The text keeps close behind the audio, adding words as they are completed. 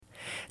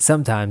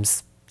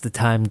Sometimes the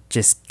time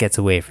just gets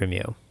away from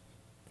you.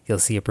 You'll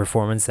see a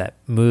performance that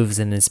moves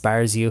and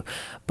inspires you,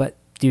 but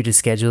due to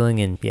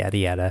scheduling and yada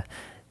yada,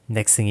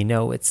 next thing you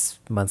know, it's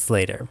months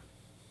later.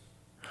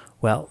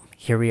 Well,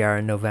 here we are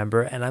in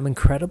November, and I'm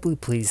incredibly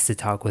pleased to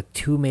talk with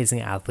two amazing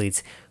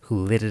athletes who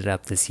lit it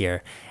up this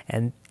year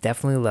and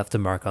definitely left a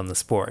mark on the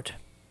sport.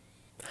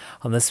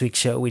 On this week's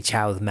show, we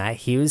chat with Matt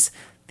Hughes,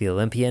 the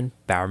Olympian,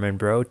 Bowerman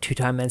Bro,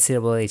 two-time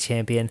NCAA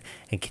champion,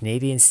 and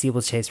Canadian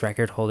steeplechase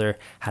record holder,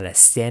 had a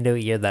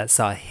standout year that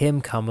saw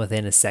him come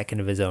within a second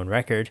of his own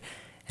record,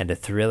 and a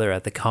thriller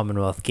at the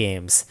Commonwealth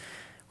Games.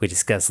 We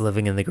discuss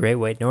living in the Great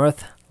White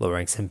North,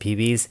 lowering some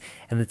PBs,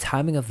 and the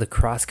timing of the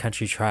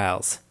cross-country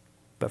trials.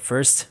 But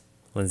first,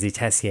 Lindsay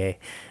Tessier,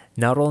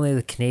 not only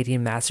the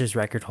Canadian Masters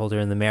record holder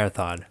in the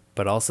marathon,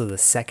 but also the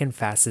second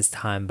fastest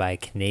time by a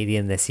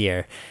Canadian this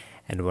year,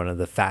 and one of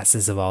the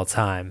fastest of all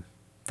time.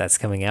 That's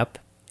coming up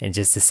in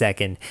just a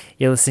second.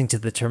 You're listening to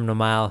The Terminal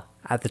Mile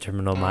at The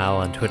Terminal Mile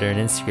on Twitter and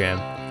Instagram,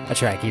 a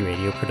Tracky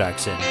Radio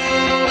production.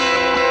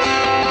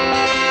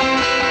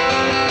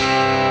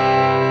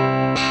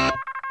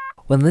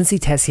 When Lindsay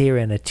Tessier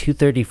ran a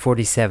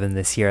 2:30:47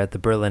 this year at the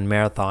Berlin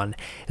Marathon,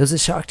 it was a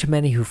shock to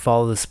many who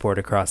follow the sport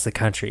across the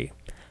country.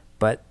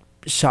 But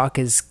shock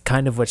is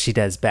kind of what she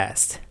does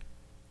best.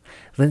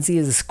 Lindsay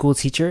is a school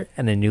teacher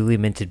and a newly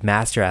minted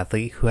master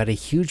athlete who had a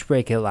huge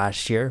breakout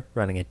last year,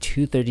 running a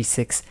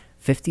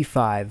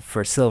 2:36:55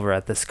 for silver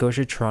at the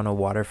Scotia Toronto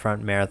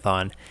Waterfront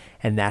Marathon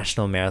and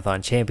National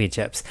Marathon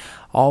Championships,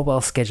 all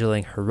while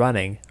scheduling her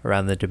running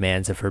around the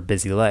demands of her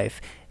busy life,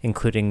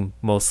 including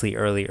mostly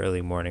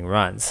early morning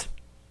runs.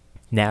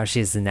 Now she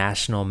is the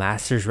National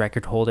Masters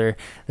record holder,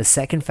 the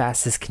second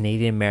fastest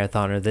Canadian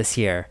marathoner this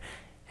year,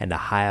 and a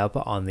high up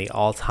on the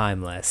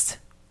all-time list.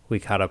 We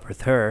caught up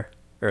with her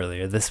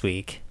earlier this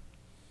week.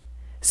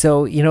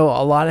 So,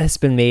 a lot has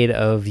been made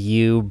of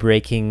you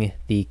breaking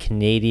the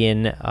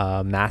Canadian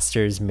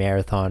Masters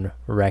Marathon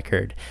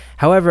record.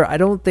 However, I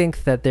don't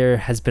think that there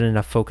has been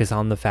enough focus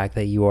on the fact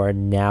that you are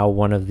now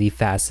one of the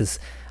fastest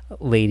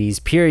ladies,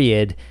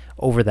 period,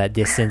 over that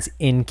distance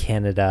in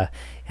Canada.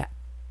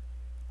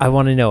 I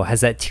want to know,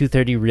 has that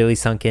 2:30 really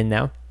sunk in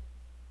now?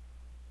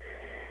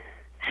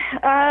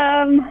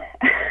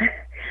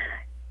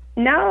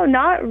 No,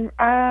 not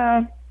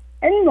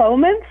in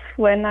moments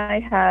when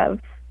I have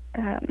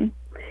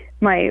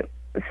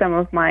some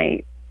of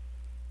my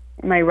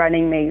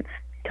running mates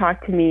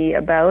talk to me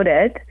about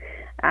it.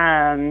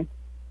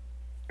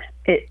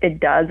 It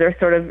does, or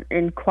sort of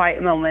in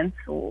quiet moments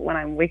when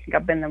I'm waking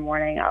up in the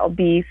morning, I'll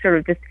be sort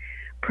of just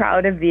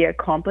proud of the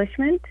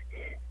accomplishment.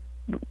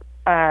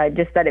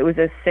 Just that it was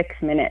a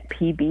 6-minute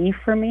PB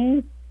for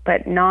me,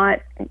 but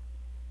not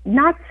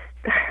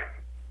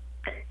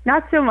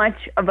so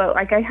much about,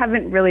 like, I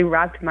haven't really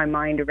wrapped my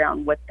mind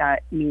around what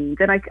that means,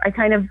 and I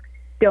kind of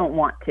don't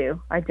want to.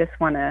 I just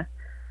want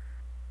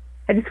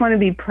to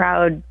be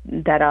proud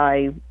that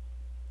I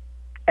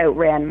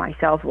outran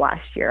myself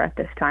last year at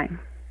this time.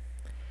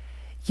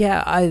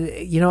 Yeah,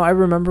 I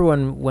remember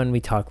when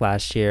we talked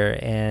last year,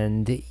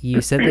 and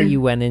you said that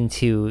you went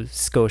into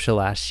Scotia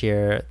last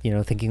year,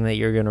 thinking that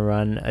you're going to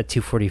run a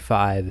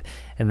 2:45,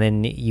 and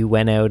then you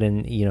went out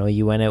and,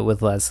 you went out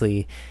with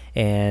Leslie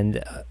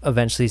and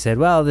eventually said,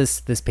 well, this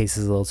pace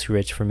is a little too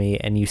rich for me,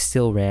 and you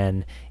still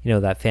ran,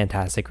 that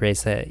fantastic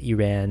race that you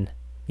ran,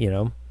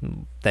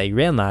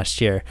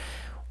 last year.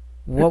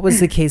 What was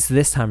the case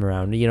this time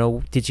around?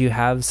 Did you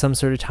have some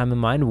sort of time in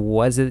mind?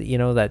 Was it,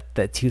 that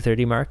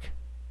 2:30 mark?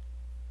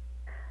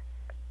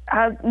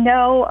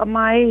 No,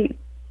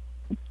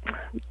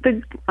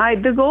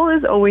 the goal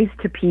is always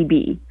to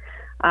PB.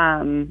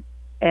 And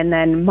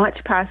then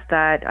much past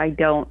that, I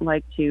don't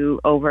like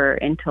to over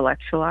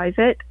intellectualize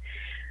it.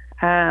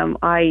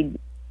 I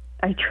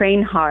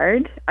train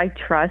hard. I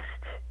trust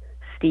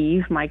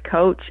Steve, my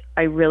coach.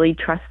 I really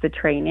trust the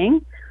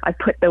training. I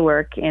put the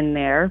work in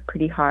there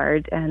pretty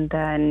hard. And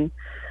then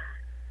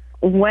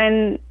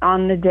when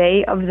on the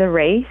day of the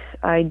race,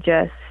 I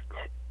just,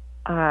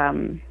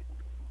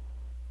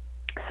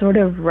 sort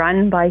of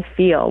run by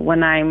feel.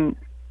 When I'm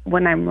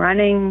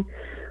running,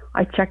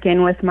 I check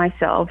in with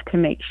myself to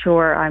make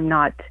sure I'm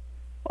not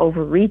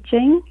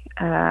overreaching.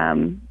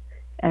 And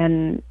I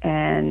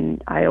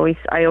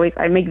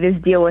make this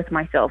deal with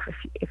myself.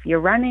 If you're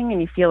running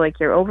and you feel like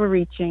you're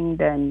overreaching,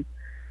 then,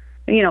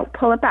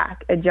 pull it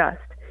back,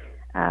 adjust.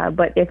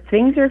 But if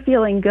things are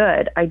feeling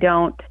good,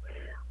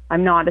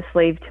 I'm not a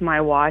slave to my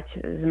watch.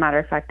 As a matter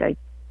of fact,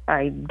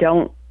 I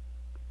don't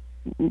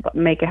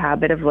make a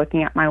habit of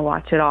looking at my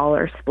watch at all,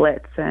 or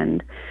splits,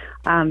 and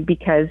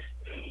because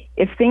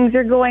if things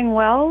are going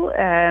well,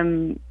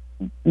 then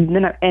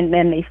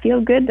they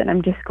feel good, then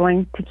I'm just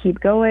going to keep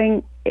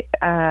going,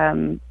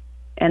 and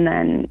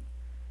then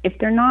if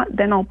they're not,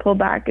 then I'll pull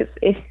back.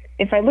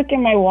 If I look at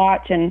my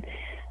watch and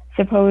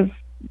suppose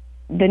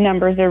the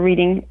numbers are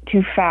reading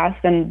too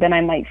fast, then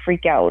I might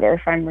freak out, or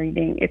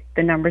if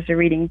the numbers are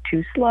reading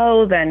too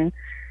slow, then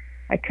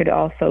I could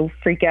also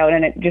freak out,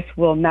 and it just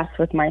will mess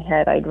with my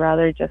head. I'd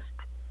rather just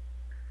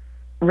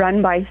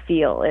run by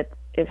feel. It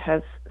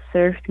has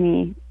served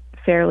me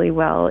fairly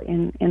well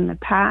in the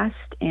past,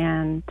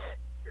 and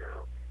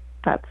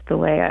that's the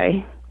way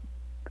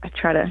I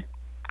try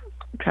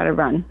to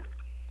run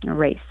a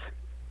race.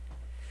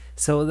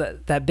 So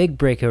that big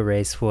breakout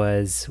race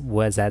was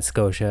at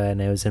Scotia,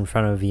 and it was in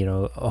front of, a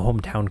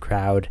hometown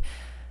crowd.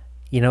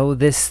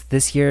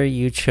 This year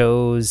you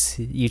chose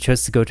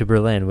to go to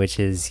Berlin, which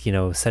is,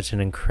 such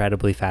an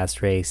incredibly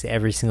fast race.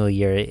 Every single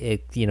year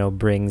it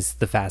brings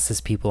the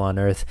fastest people on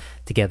earth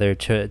together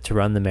to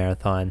run the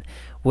marathon.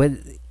 What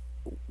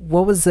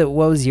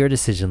was your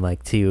decision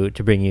like to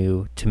bring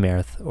you to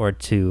marathon or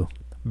to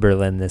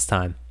Berlin this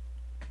time?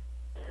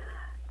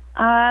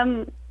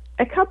 A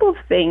couple of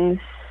things.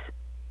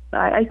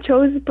 I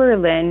chose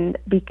Berlin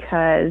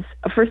because,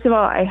 first of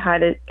all, I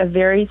had a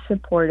very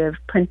supportive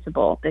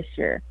principal this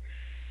year.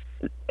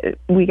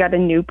 We got a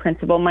new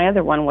principal. My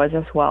other one was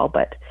as well,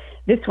 but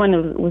this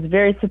one was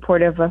very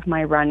supportive of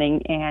my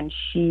running, and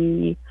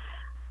she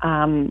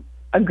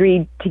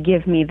agreed to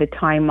give me the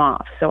time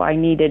off. So I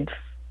needed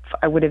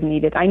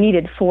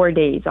 4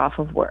 days off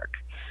of work.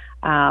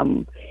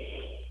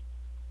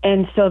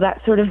 And so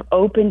that sort of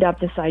opened up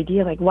this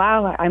idea like,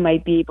 wow, I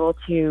might be able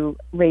to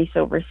race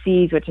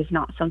overseas, which is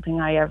not something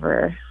I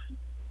ever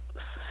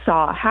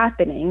saw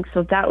happening.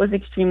 So that was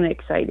extremely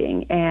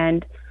exciting.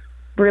 And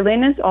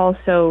Berlin is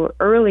also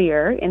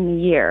earlier in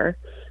the year,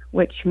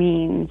 which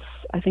means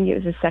I think it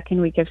was the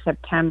second week of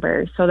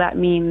September. So that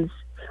means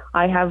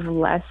I have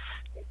less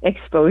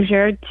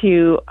exposure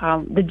to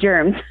the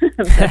germs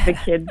that the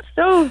kids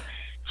so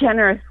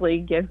generously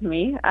give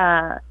me.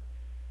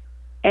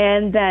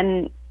 And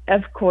then,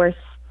 of course,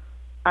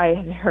 I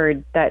had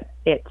heard that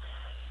it's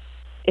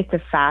a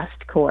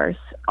fast course.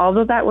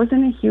 Although that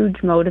wasn't a huge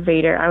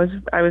motivator,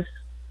 I was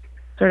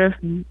sort of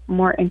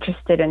more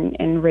interested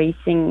in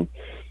racing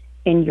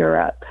in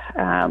Europe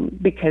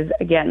because,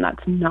 again,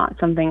 that's not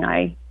something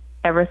I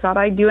ever thought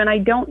I'd do. And I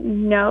don't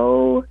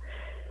know.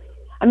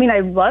 I mean, I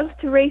love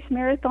to race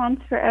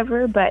marathons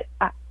forever, but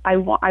I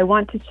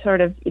want to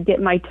sort of dip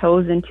my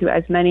toes into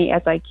as many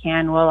as I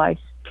can while I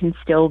can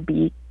still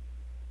be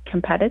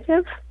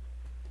competitive.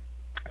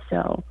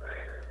 So,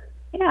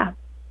 yeah,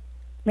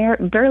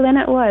 Berlin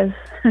it was.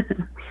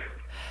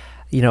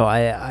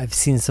 I've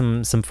seen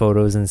some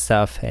photos and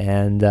stuff,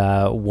 and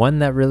one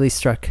that really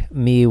struck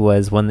me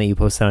was one that you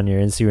posted on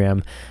your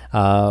Instagram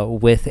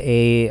with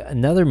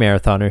another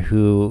marathoner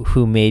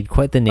who made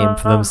quite the name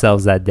for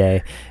themselves that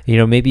day.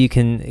 Maybe you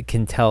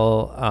can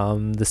tell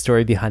the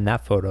story behind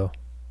that photo.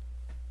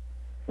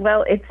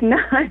 Well, it's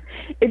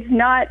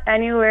not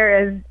anywhere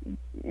as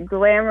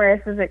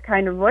glamorous as it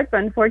kind of looked.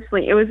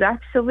 Unfortunately, it was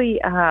actually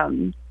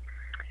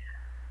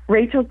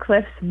Rachel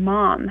Cliff's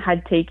mom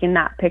had taken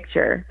that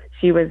picture.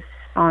 She was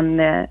on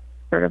the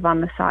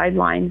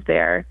sidelines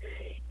there,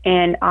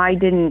 and I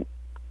don't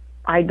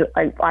know,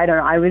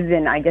 I was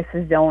in, I guess,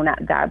 a zone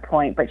at that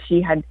point, but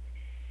she had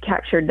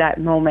captured that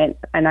moment,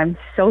 and I'm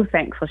so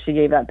thankful she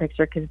gave that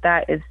picture because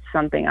that is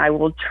something I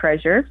will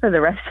treasure for the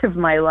rest of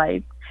my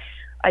life.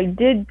 I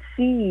did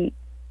see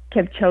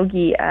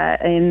Kipchoge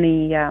in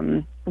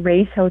the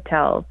race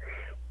hotel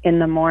in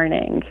the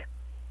morning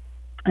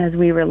as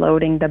we were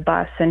loading the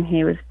bus, and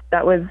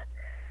that was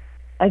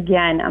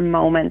again a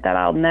moment that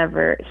I'll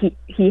never.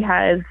 He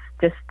has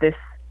just this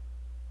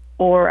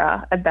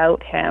aura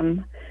about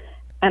him,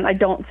 and I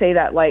don't say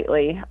that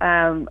lightly.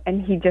 And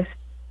he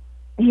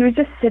was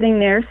just sitting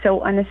there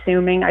so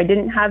unassuming. I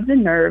didn't have the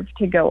nerve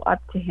to go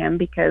up to him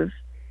because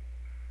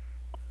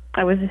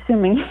I was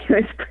assuming he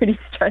was pretty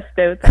stressed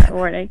out that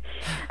morning.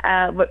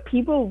 But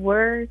people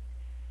were,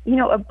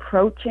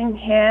 approaching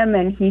him,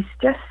 and he's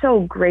just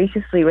so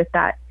graciously with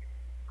that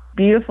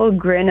beautiful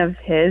grin of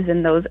his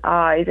and those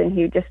eyes, and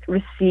he just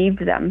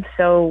received them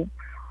so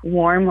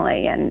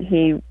warmly. And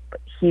he's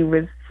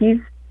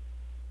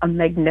a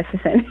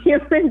magnificent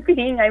human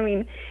being. I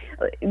mean,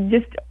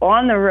 just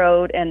on the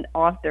road and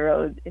off the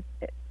road,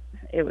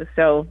 it was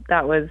so,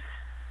 that was,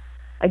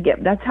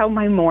 again, that's how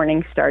my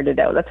morning started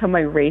out. That's how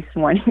my race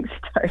morning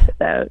started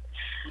out.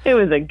 It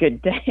was a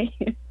good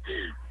day.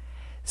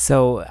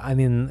 So, I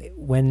mean,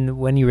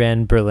 when you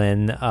ran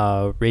Berlin,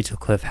 Rachel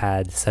Cliff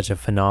had such a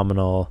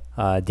phenomenal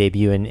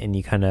debut, and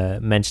you kind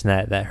of mentioned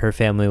that her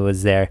family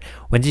was there.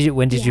 When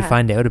did you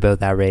find out about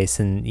that race?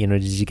 And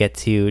did you get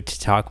to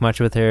talk much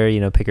with her?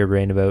 Pick her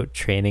brain about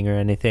training or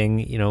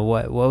anything?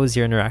 What was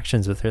your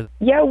interactions with her?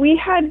 Yeah, we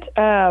had.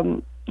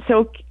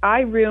 So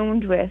I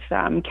roomed with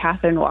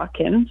Catherine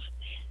Watkins.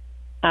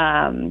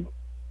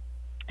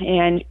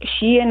 And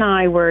she and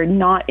I were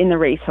not in the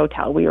race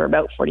hotel. We were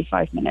about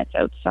 45 minutes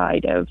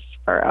outside of,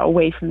 or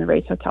away from the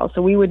race hotel.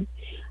 So we would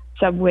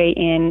subway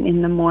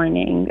in the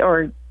morning,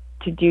 or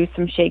to do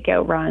some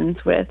shakeout runs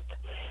with,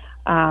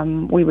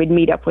 we would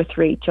meet up with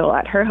Rachel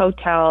at her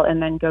hotel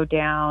and then go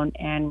down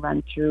and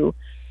run through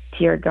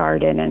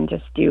Tiergarten and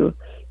just do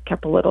a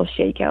couple little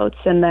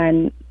shakeouts. And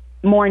then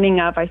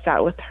morning of, I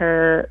sat with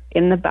her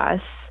in the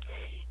bus,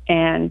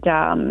 and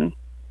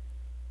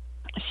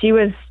she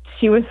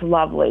was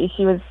lovely.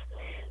 She was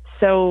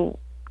so,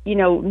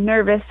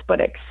 nervous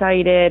but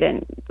excited,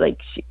 and like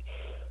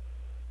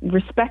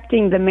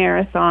respecting the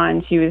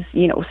marathon. She was,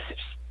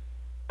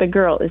 the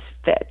girl is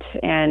fit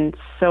and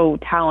so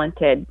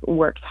talented,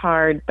 works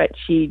hard, but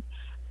there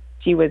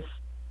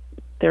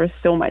was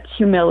so much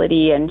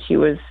humility, and she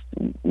was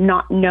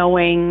not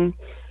knowing,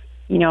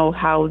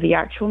 how the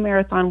actual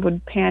marathon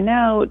would pan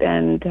out.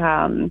 And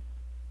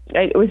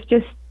it was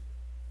just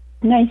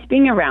nice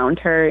being around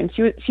her, and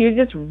she was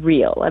just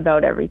real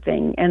about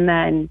everything. And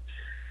then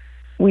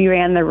we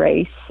ran the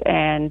race,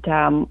 and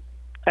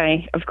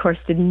I, of course,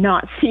 did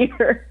not see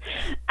her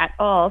at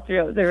all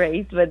throughout the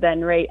race, but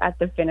then right at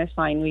the finish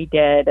line we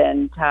did,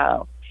 and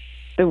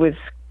it was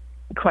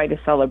quite a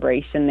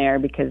celebration there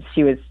because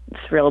she was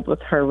thrilled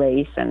with her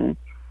race, and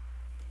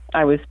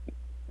I was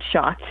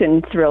shocked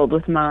and thrilled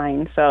with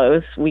mine.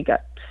 So we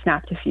got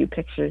snapped a few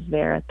pictures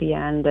there at the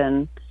end,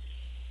 and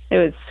it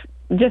was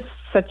just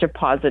such a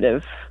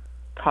positive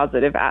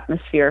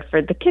atmosphere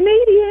for the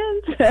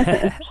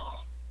Canadians.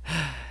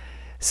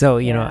 So,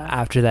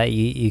 after that,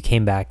 you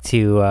came back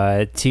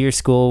to your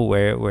school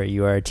where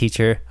you are a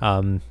teacher.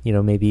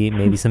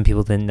 Maybe some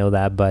people didn't know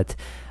that, but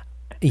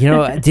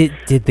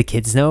did the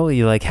kids know?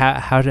 You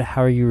how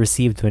are you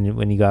received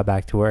when you got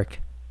back to work?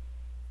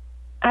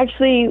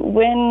 Actually,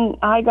 when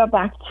I got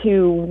back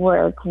to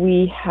work,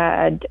 we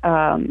had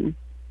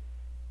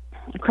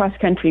cross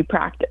country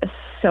practice.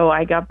 So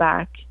I got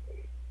back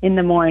in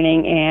the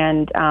morning,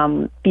 and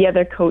the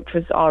other coach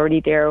was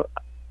already there,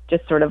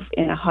 just sort of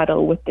in a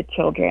huddle with the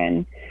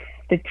children,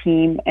 the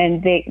team.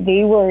 And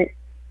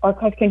our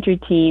cross country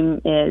team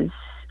is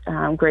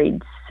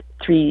grades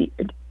 4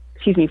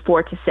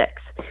 to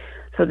 6.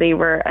 So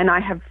and I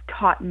have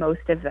taught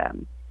most of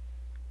them.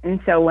 And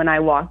so when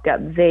I walked up,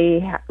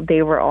 they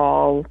were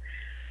all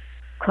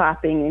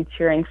clapping and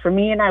cheering for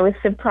me. And I was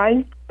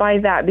surprised by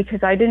that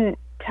because I didn't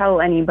tell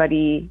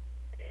anybody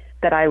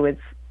that I was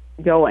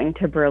going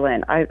to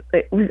Berlin.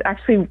 It was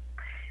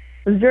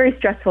very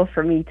stressful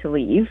for me to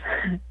leave.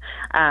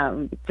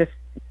 Just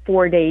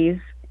 4 days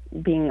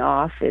being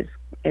off is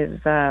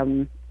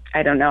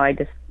I don't know. I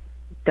just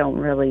don't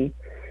really.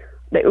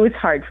 It was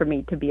hard for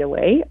me to be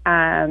away.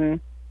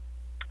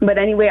 But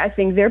anyway, I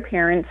think their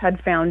parents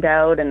had found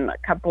out, and a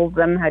couple of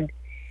them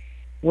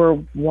were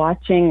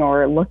watching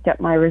or looked at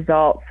my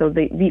results. So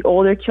the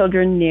older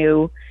children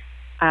knew.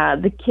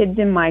 The kids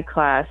in my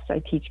class, I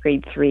teach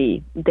grade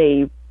 3.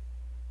 They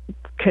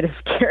could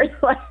have cared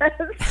less.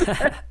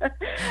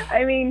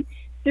 I mean,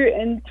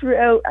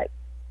 throughout,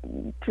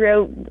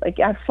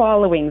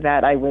 following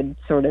that,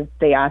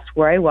 they asked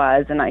where I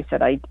was, and I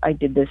said I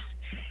did this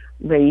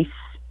race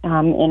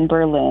in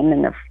Berlin,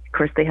 and of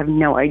course they have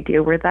no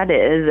idea where that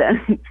is.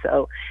 And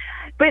so,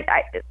 but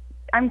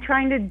I'm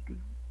trying to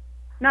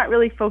not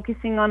really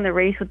focusing on the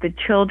race with the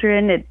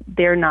children.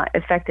 They're not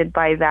affected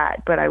by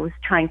that, but I was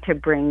trying to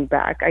bring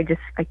back. I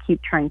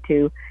keep trying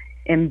to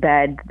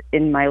embed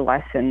in my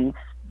lessons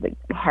like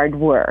hard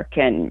work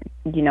and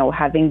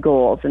having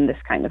goals and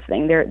this kind of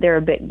thing. They're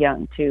a bit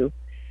young to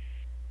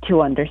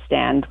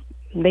understand.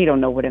 They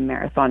don't know what a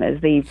marathon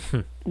is. They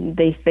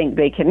think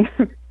they can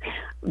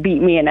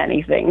beat me in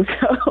anything.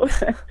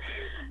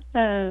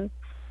 So,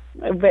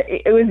 but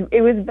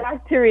it was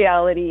back to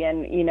reality.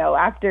 And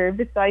after,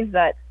 besides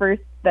that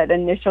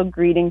initial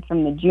greeting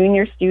from the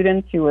junior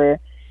students who were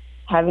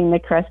having the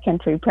cross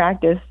country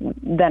practice,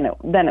 then it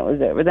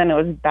was over. Then it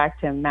was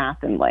back to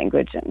math and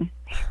language and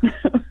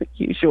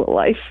usual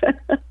life.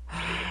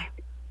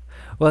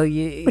 Well,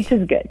 which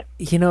is good.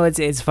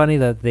 It's funny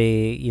that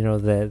they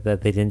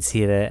that they didn't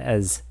see it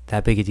as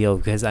that big a deal,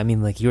 because I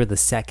mean, you were the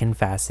second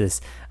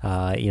fastest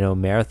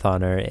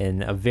marathoner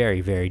in a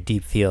very, very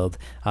deep field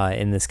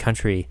in this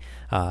country.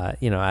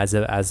 As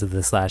of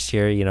this last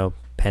year,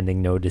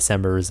 pending no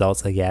December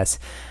results, I guess.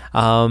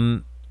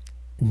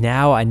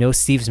 Now I know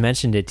Steve's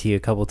mentioned it to you a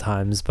couple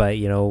times, but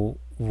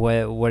what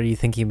are you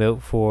thinking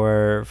about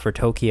for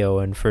Tokyo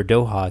and for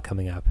Doha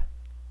coming up?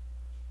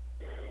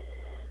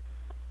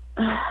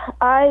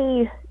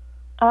 I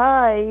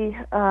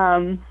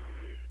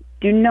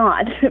do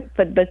not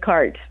put the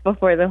cart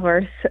before the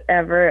horse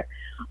ever.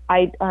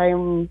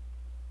 I'm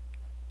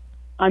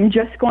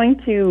just going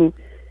to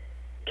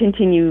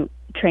continue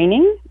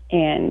training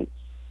and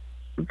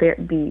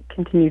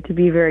continue to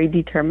be very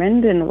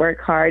determined and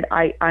work hard.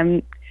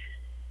 I'm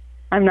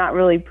not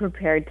really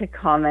prepared to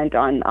comment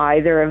on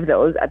either of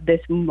those at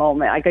this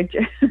moment.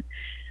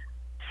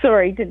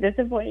 Sorry to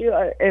disappoint you,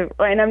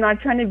 and I'm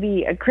not trying to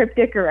be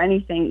cryptic or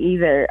anything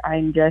either.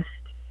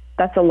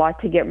 That's a lot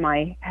to get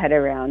my head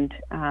around.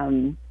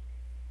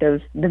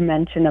 The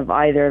mention of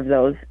either of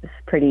those is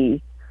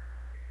pretty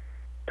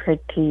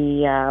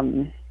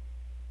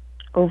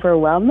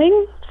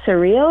overwhelming,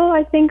 surreal,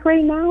 I think,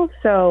 right now.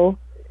 So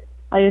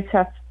I just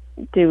have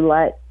to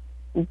let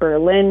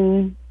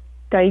Berlin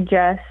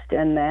digest,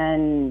 and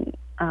then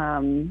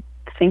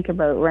think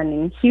about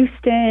running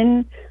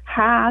Houston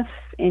half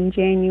in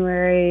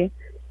January,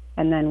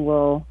 and then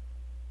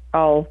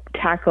I'll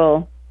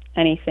tackle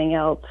anything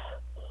else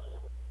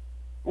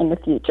in the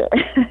future.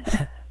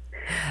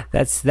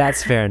 That's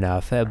fair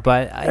enough.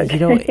 But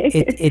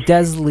Okay. it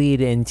does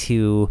lead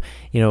into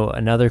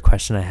another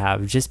question I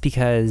have. Just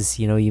because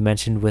you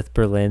mentioned with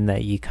Berlin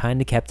that you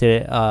kind of kept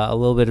it a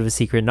little bit of a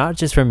secret, not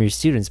just from your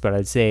students, but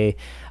I'd say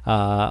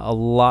a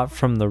lot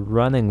from the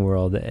running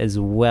world as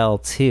well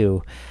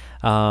too.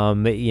 We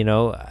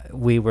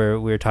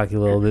were talking a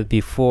little bit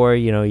before.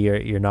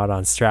 You're not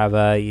on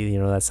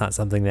Strava. That's not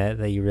something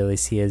that you really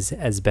see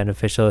as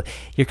beneficial.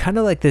 You're kind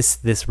of like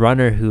this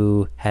runner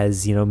who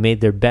has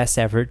made their best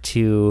effort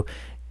to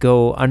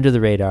go under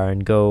the radar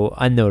and go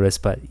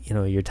unnoticed, but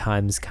your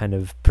times kind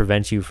of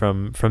prevent you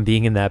from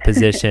being in that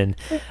position.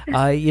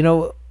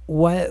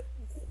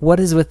 What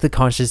is with the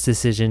conscious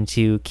decision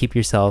to keep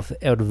yourself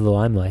out of the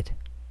limelight?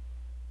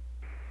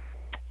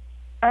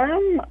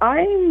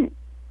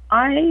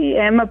 I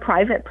am a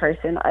private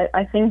person.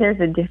 I think there's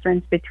a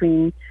difference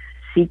between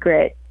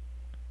secret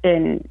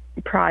and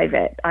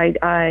private.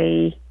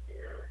 I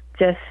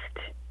just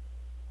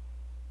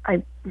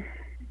I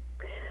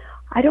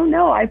don't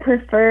know. I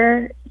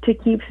prefer to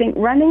keep things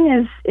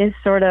running is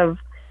sort of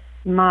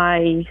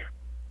my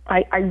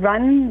I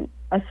run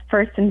as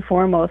first and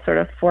foremost sort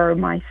of for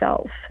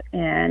myself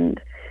and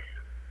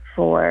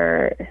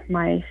for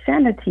my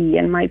sanity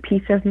and my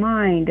peace of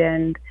mind.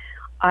 And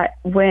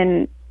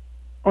when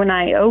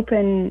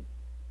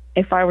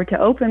if I were to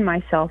open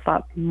myself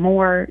up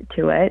more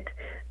to it,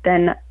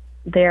 then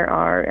there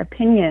are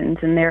opinions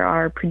and there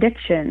are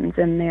predictions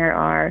and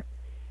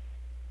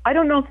I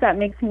don't know if that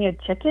makes me a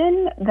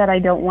chicken, that I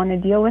don't want to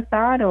deal with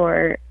that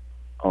or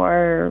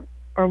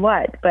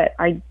what, but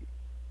I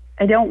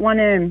don't want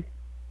to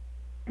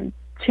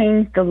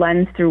change the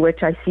lens through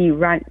which I see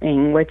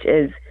running, which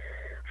is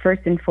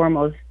first and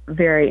foremost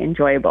very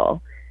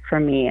enjoyable for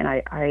me. And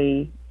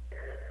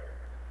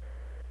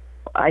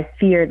I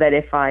fear that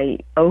if I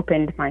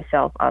opened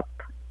myself up,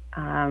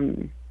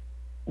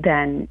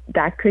 then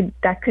that could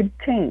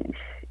change.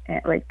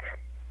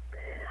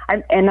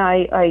 I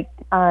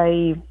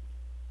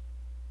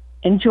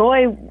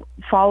enjoy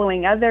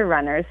following other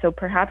runners, so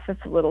perhaps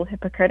it's a little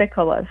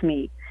hypocritical of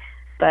me.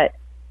 But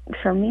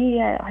for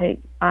me,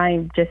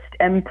 I just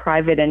am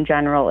private in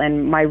general,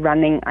 and my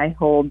running I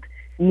hold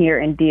near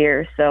and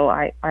dear. So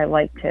I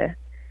like to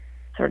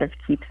sort of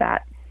keep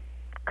that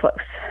close.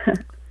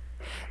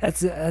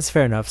 That's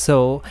fair enough.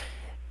 So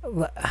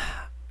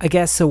I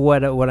guess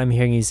what I'm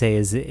hearing you say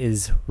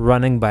is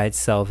running by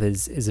itself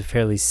is a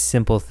fairly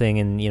simple thing,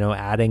 and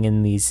adding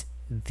in these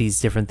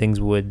different things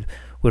would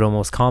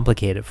almost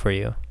complicate it for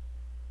you.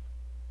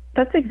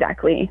 That's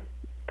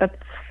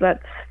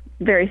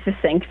very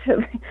succinct.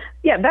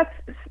 Yeah,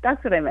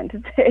 that's what I meant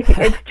to say.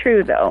 It's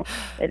true though.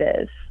 It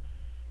is.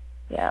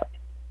 Yeah.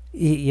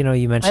 You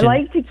mentioned I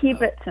like to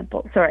keep it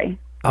simple. Sorry.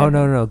 Oh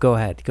no, go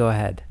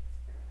ahead.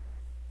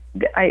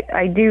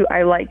 I do.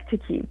 I like to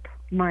keep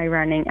my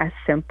running as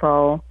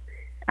simple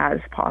as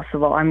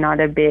possible. I'm not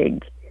a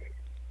big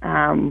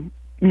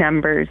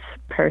numbers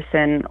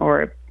person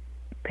or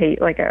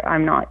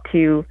I'm not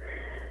too,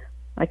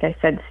 like I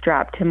said,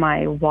 strapped to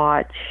my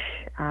watch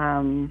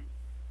for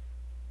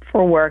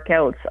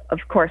workouts. Of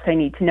course, I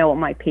need to know what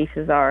my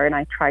paces are, and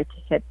I try to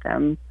hit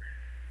them.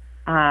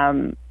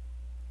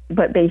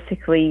 But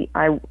basically,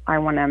 I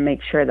want to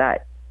make sure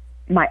that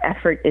my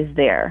effort is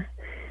there.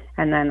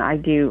 And then I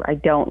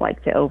don't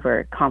like to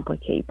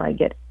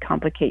overcomplicate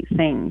complicate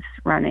things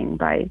running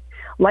by.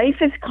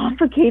 Life is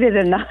complicated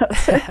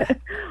enough.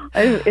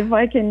 If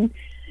I can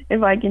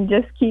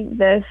just keep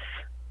this,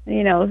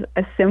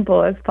 as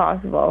simple as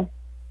possible,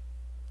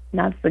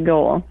 that's the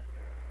goal.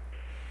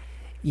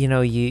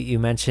 You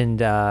mentioned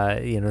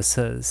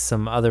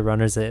some other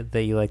runners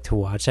that you like to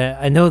watch.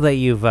 I know that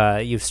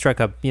you've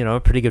struck up a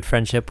pretty good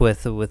friendship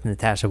with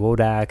Natasha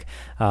Wodak.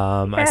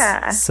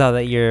 Yeah. I saw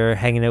that you're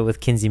hanging out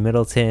with Kinsey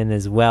Middleton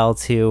as well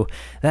too.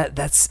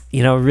 That's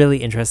really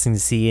interesting to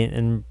see,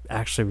 and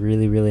actually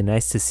really really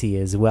nice to see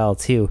as well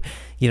too.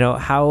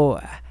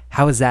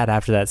 How is that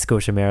after that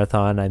Scotia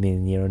Marathon? I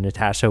mean,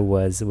 Natasha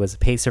was a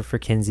pacer for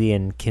Kinsey,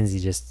 and Kinsey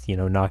just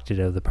knocked it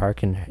out of the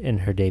park in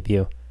her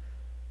debut.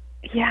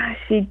 Yeah,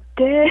 she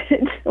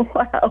did.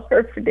 Wow,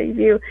 her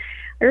debut.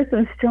 There were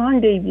some strong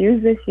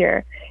debuts this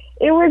year.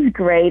 It was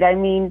great. I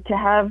mean, to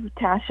have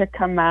Tasha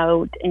come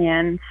out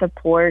and to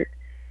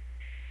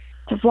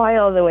fly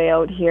all the way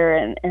out here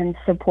and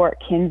support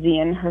Kinsey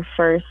in her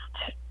first,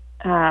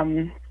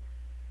 in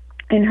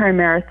her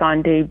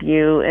marathon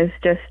debut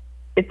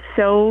it's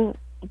so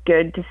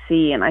good to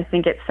see. And I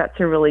think it sets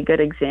a really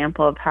good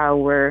example of how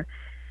we're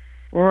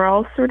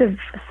all sort of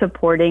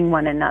supporting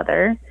one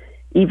another,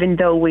 even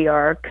though we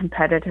are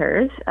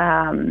competitors.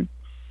 And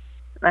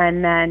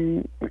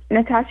then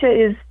Natasha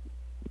is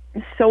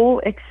so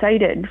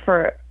excited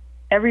for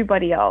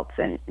everybody else,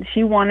 and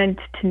she wanted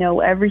to know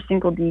every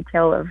single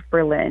detail of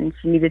Berlin.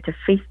 She needed to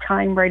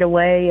FaceTime right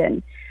away,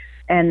 and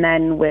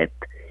then with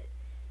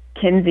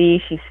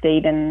Kinsey, she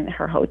stayed in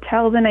her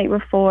hotel the night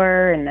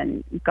before, and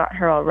then got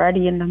her all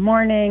ready in the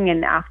morning,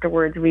 and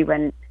afterwards we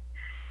went,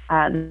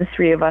 the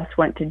three of us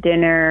went to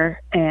dinner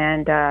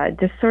and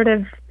just sort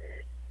of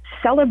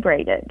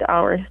celebrated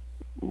our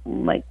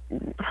like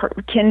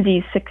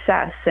Kinsey's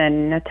success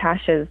and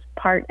Natasha's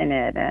part in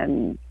it,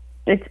 and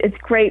it's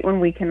great when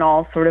we can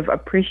all sort of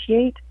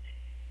appreciate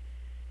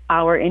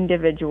our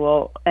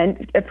individual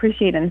and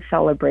appreciate and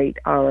celebrate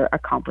our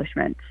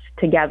accomplishments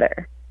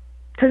together,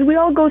 because we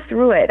all go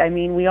through it. I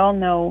mean, we all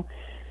know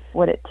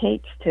what it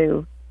takes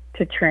to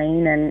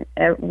train, and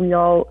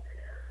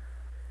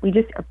we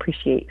just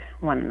appreciate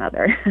one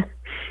another.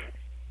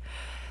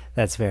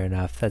 That's fair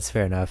enough. That's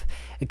fair enough.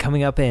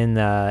 Coming up in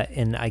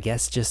I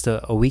guess just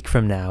a week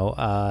from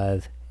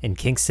now, in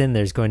Kingston,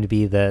 there's going to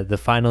be their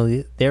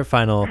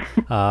final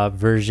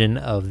version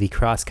of the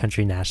cross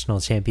country national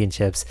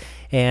championships.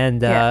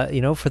 And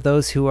for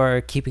those who are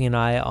keeping an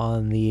eye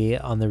on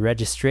the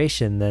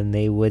registration, then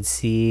they would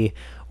see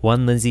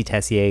one Lindsay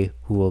Tessier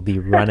who will be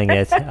running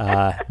it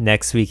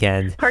next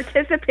weekend.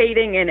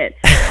 Participating in it.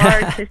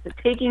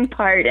 Taking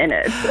part in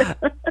it.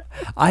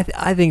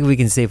 I think we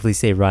can safely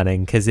say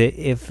running, because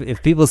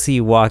if people see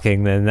you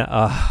walking, then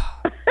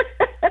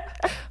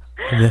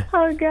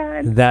oh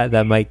God,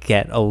 that might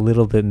get a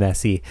little bit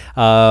messy.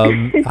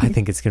 I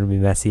think it's going to be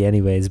messy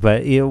anyways.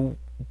 But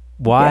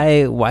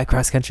why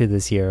cross country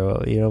this year?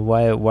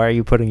 Why are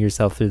you putting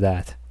yourself through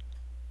that?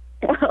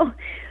 Well,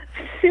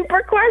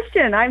 super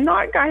question. I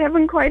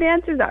haven't quite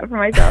answered that for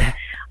myself.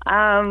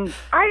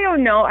 I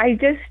don't know.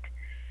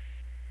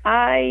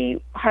 I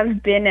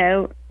have been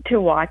out to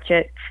watch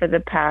it for the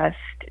past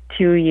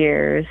 2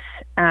 years.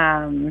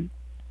 And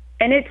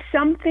it's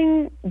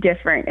something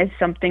different. It's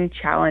something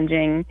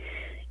challenging.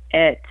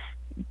 It's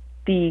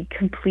the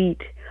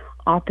complete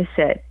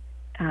opposite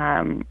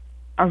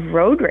of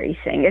road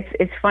racing.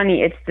 It's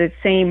funny. It's the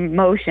same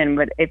motion,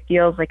 but it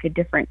feels like a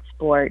different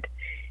sport.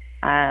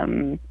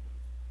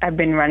 I've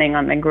been running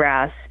on the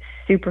grass,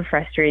 super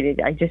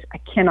frustrated. I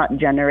cannot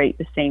generate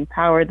the same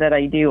power that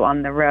I do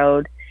on the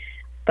road.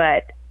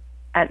 But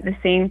at the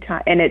same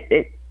time, and at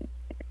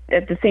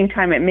the same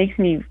time, it makes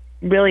me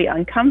really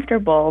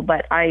uncomfortable.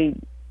 But I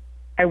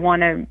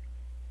want to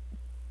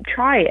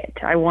try it.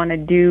 I want to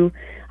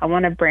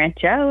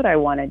branch out.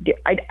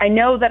 I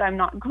know that I'm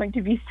not going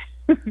to be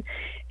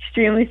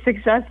extremely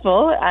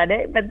successful at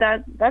it, but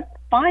that's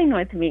fine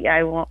with me.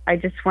 I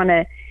just want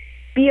to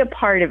be a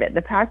part of it.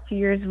 The past 2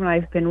 years when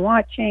I've been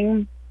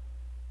watching,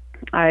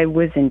 I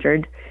was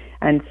injured,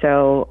 and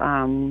so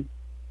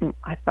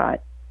I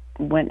thought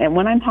when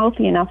I'm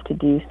healthy enough to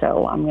do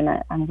so, I'm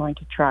going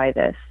to try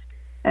this.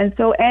 And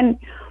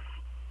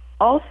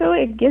also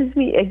it gives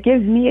me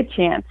a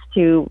chance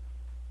to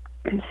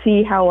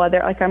see how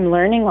I'm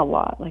learning a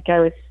lot. Like I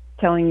was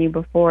telling you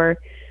before,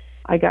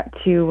 I got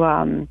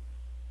to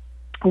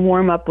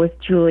warm up with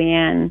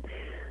Julianne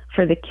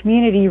for the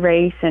community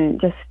race,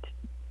 and just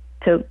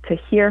to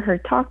hear her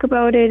talk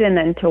about it, and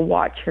then to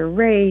watch her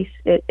race,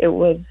 it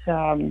was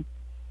I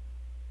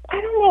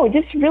don't know,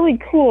 just really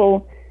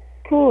cool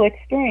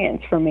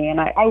experience for me. And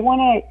I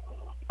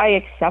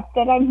accept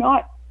that I'm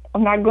not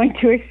going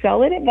to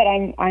excel at it, but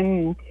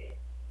I'm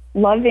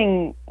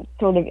loving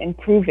sort of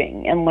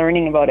improving and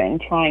learning about it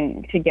and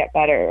trying to get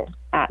better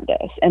at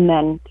this. And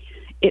then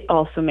it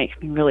also makes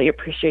me really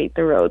appreciate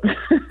the roads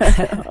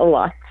a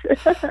lot.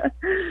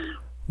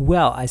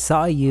 Well, I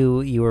saw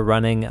you were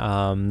running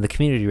the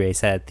community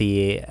race at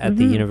the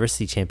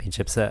university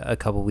championships a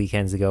couple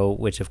weekends ago,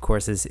 which of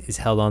course is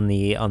held on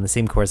the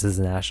same course as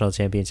the national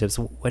championships.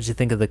 What did you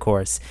think of the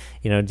course?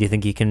 Do you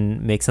think you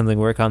can make something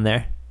work on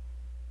there?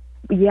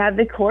 Yeah,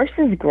 the course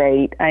is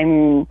great. I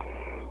mean,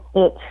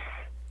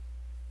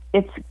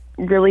 it's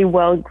really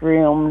well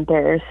groomed.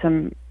 There's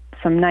some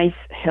nice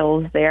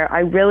hills there. I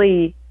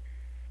really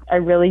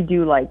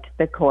do like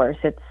the course.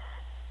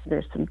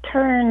 There's some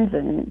turns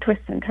and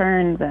twists and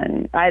turns,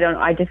 and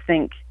I just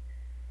think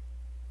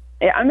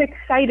I'm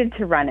excited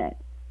to run it.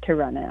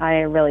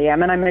 I really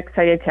am. And I'm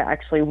excited to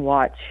actually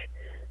watch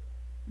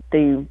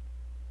the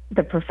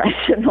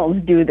professionals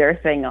do their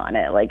thing on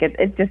it. Like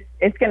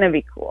it's going to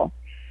be cool.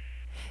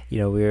 We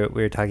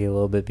were talking a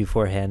little bit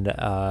beforehand,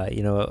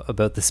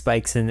 about the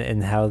spikes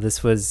and how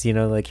this was,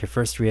 like your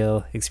first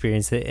real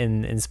experience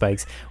in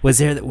spikes. Was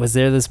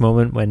there this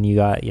moment when you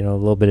got, a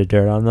little bit of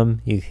dirt on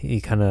them?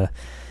 You kind of,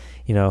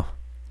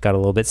 got a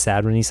little bit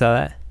sad when you saw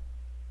that?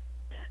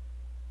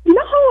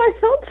 No, I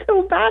felt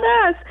so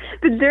badass.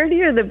 The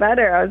dirtier, the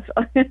better.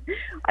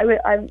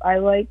 I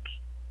like,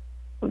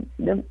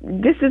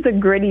 this is a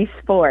gritty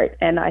sport.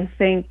 And I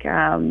think,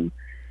 in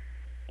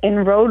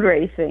road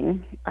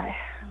racing,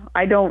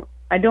 I don't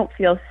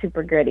feel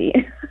super gritty,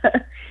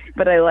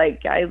 but I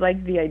like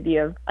the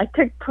idea of, I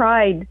took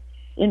pride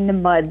in the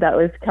mud that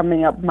was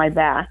coming up my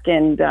back,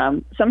 and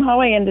somehow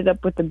I ended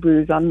up with a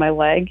bruise on my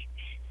leg.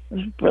 I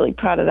was really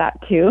proud of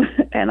that too,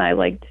 and I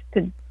liked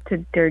to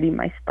dirty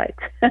my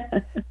spikes.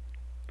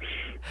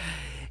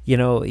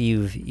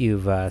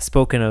 You've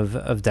spoken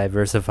of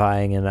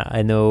diversifying, and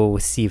I know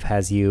Steve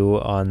has you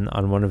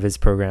on one of his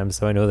programs,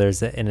 so I know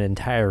there's an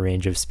entire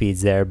range of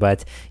speeds there.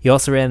 But you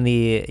also ran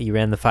the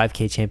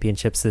 5K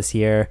championships this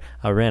year.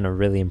 Ran a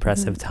really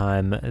impressive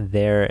time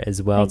there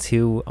as well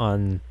too,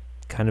 on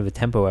kind of a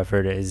tempo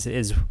effort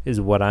is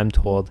what I'm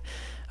told.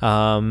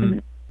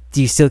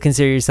 Do you still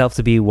consider yourself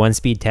to be One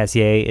Speed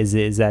Tessier?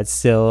 Is that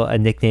still a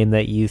nickname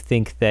that you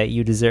think that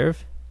you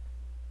deserve?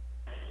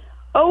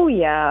 Oh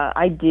yeah,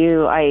 I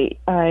do. I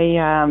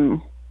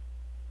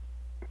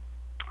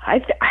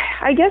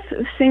guess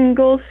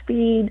single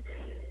speed,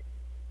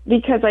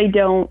 because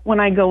when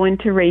I go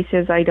into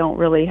races, I don't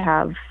really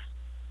have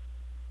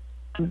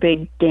a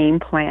big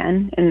game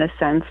plan, in the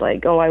sense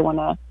like, oh, I want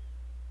a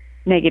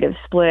negative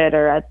split,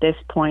 or at this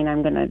point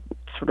I'm going to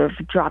sort of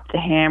drop the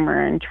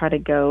hammer and try to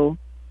go.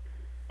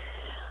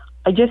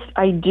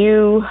 I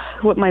do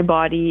what my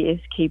body is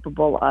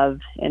capable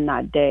of in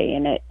that day,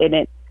 and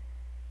it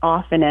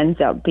often ends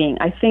up being,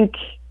 I think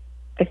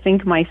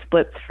my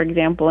splits, for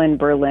example, in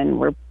Berlin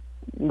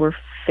were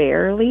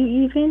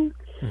fairly even.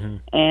 Mm-hmm.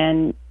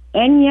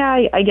 And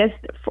yeah, I guess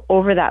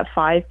over that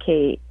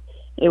 5K,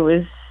 it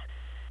was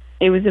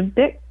a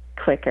bit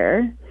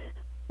quicker,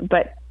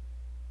 but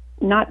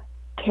not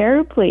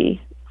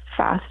terribly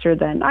faster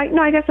than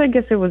I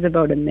guess it was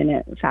about a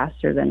minute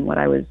faster than what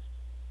I was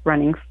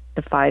running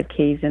the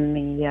 5Ks in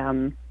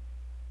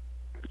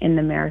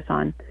the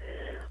marathon.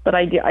 But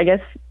I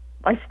guess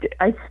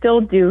I still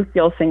do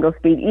feel single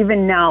speed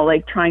even now,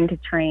 like trying to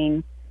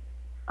train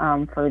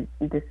for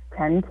this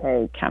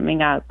 10K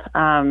coming up.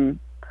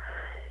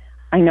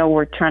 I know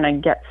we're trying to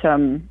get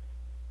some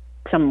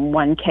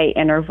 1K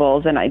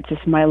intervals, and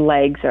my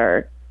legs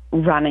are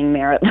running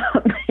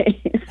marathon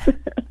pace.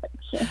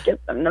 I can't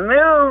get them to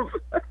move.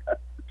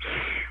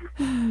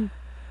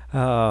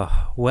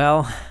 Oh,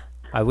 well,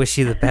 I wish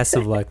you the best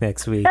of luck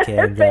next week.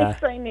 And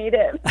thanks, I need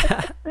it.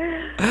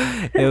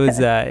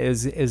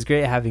 it was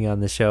great having you on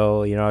the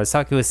show. I was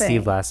talking with Steve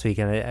Thanks. last week,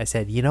 and I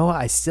said,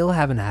 I still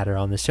haven't had her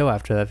on the show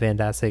after that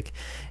fantastic,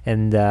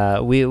 and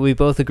we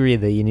both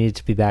agreed that you needed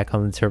to be back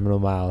on the Terminal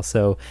Mile.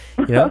 So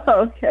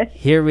okay.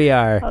 Here we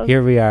are, and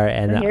here we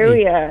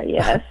are.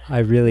 Yes, I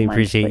really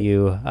appreciate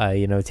you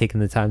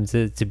taking the time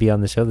to be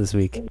on the show this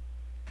week.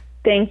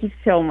 Thank you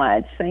so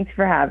much. Thanks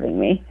for having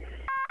me.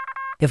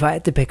 If I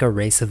had to pick a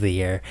race of the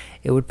year,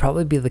 it would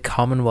probably be the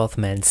Commonwealth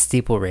Men's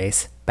Steeple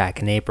Race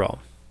back in April.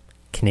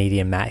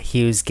 Canadian Matt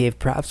Hughes gave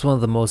perhaps one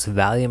of the most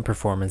valiant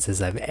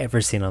performances I've ever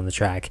seen on the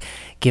track,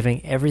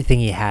 giving everything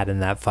he had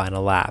in that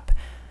final lap.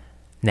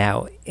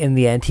 Now, in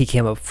the end, he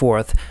came up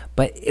fourth,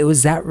 but it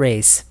was that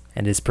race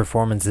and his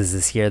performances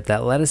this year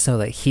that let us know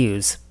that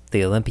Hughes,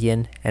 the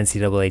Olympian,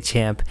 NCAA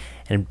champ,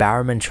 and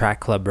Bowerman Track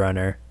Club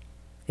runner,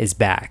 is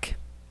back,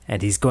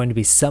 and he's going to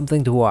be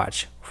something to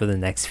watch for the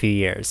next few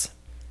years.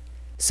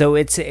 So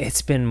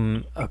it's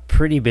been a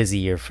pretty busy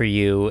year for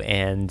you,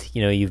 and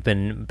you've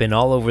been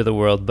all over the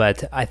world.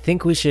 But I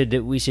think we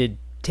should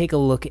take a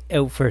look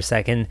out for a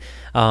second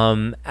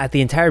at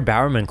the entire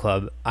Bowerman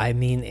Club. I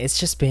mean, it's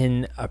just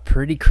been a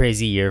pretty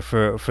crazy year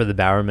for the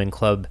Bowerman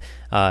Club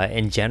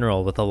in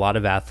general, with a lot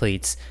of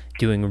athletes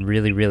doing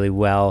really, really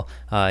well,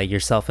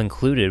 yourself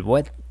included.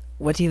 What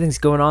do you think's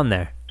going on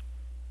there?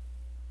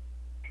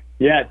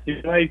 Yeah, it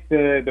seems like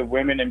the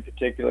women in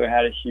particular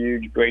had a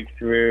huge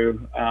breakthrough.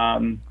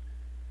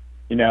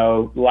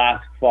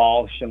 Last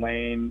fall,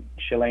 Shalane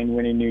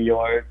winning New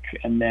York,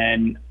 and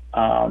then,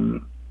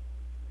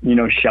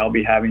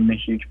 Shelby having the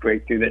huge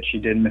breakthrough that she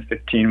did in the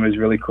 15 was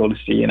really cool to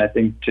see. And I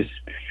think just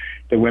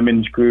the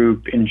women's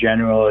group in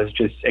general has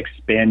just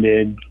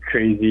expanded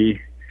crazy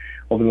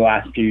over the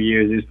last few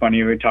years. It's funny,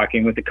 we were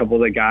talking with a couple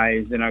of the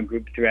guys in our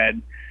group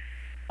thread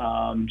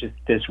just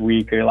this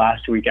week or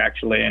last week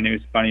actually, and it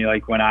was funny,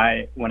 like when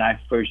I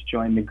first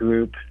joined the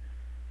group,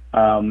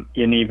 and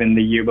even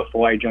the year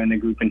before I joined the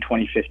group in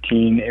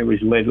 2015, it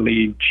was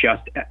literally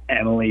just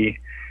Emily,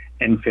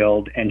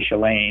 Enfield, and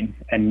Shalane.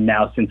 And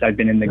now since I've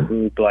been in the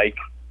group, like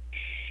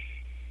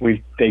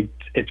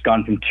it's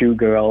gone from 2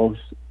 girls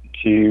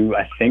to,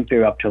 I think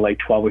they're up to like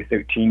 12 or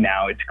 13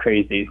 now. It's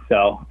crazy.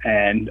 So,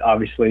 and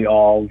obviously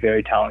all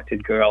very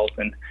talented girls.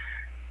 And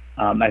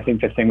I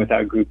think the thing with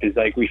our group is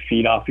like we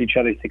feed off each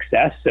other's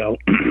success. So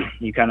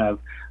you kind of,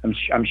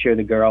 I'm sure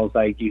the girls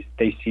they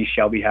see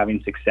Shelby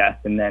having success,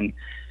 and then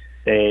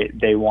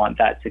they want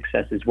that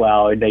success as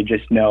well. Or they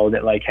just know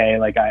that like, hey,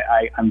 like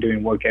I'm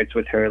doing workouts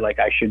with her, like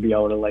I should be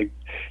able to like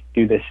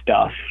do this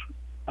stuff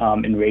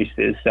in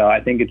races. So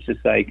I think it's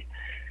just like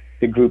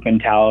the group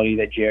mentality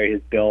that Jerry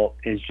has built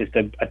is just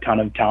a ton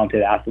of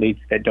talented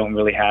athletes that don't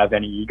really have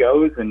any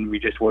egos, and we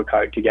just work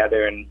hard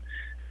together, and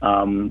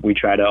we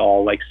try to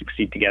all like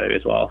succeed together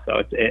as well.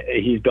 So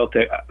he's built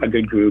a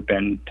good group,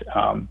 and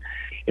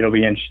it'll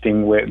be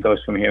interesting where it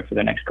goes from here for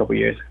the next couple of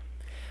years.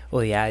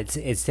 Well, yeah, it's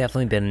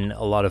definitely been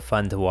a lot of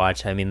fun to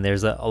watch. I mean,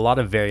 there's a lot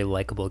of very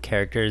likable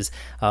characters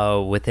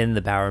within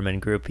the Bowerman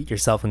group,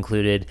 yourself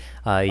included.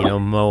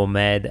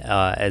 Mohamed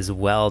as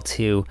well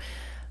too.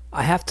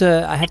 I have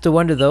to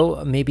wonder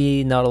though.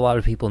 Maybe not a lot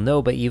of people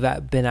know, but you've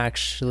been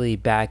actually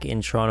back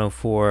in Toronto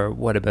for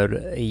what, about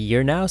a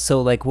year now?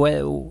 So like,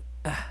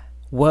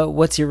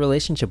 what's your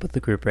relationship with the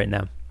group right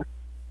now?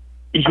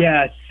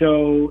 Yeah,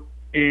 so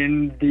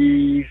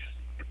I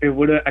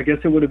guess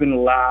it would have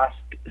been last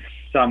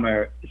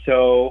summer.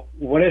 So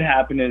what had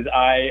happened is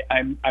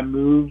I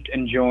moved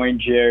and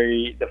joined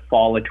Jerry the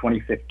fall of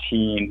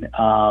 2015.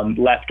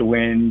 Left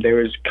Wynn. There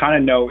was kind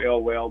of no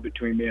ill will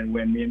between me and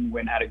Wynn. Me and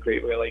Wynn had a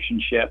great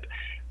relationship,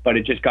 but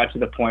it just got to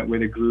the point where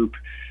the group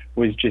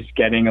was just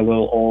getting a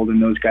little old,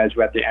 and those guys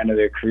were at the end of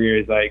their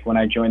careers. Like when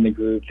I joined the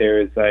group, there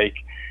was like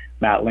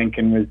Matt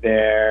Lincoln was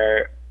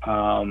there,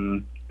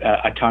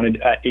 a ton of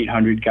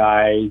 800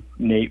 guys.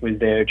 Nate was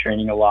there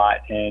training a lot,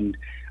 and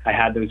I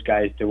had those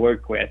guys to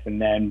work with. And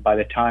then by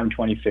the time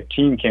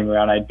 2015 came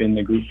around, I'd been in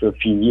the group for a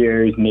few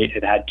years.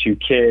 Nate had 2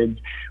 kids,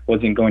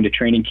 wasn't going to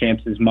training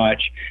camps as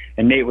much,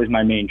 and Nate was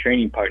my main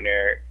training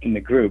partner in the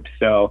group.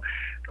 So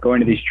going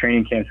to these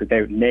training camps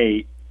without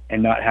Nate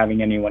and not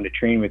having anyone to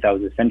train with, I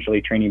was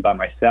essentially training by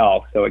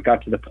myself. So it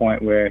got to the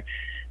point where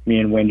me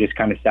and Wynn just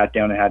kind of sat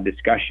down and had a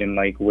discussion,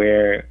 like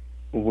where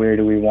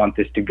do we want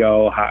this to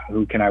go?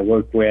 Who can I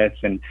work with?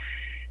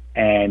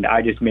 And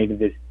I just made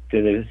the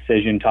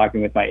decision,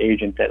 talking with my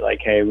agent, that like,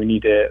 hey, we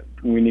need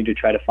to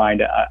try to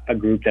find a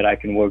group that I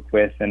can work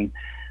with. And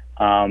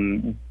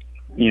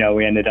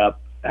we ended up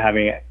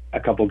having a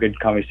couple good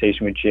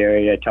conversations with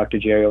Jerry. I talked to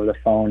Jerry over the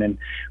phone, and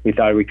we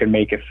thought we could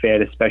make it fit,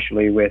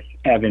 especially with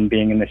Evan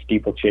being in the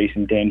steeplechase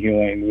and Dan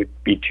Hewling would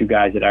be 2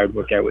 guys that I would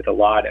work out with a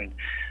lot. And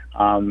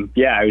it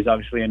was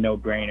obviously a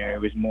no-brainer.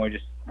 It was more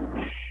just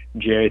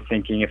Jerry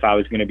thinking if I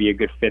was going to be a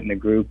good fit in the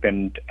group.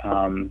 And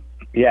so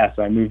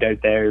I moved out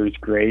there. It was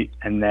great.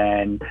 And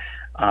then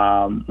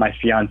my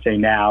fiance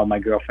now, my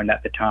girlfriend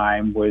at the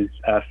time, was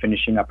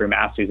finishing up her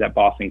master's at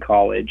Boston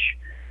College.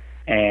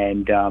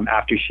 And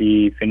after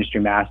she finished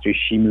her master's,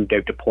 she moved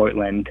out to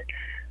Portland,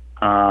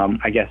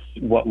 I guess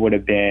what would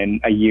have been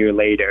a year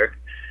later.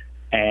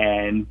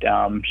 And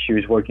she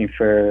was working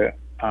for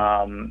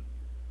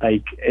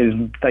a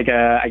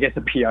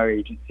PR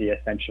agency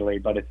essentially,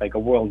 but it's like a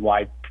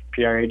worldwide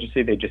PR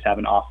agency. They just have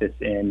an office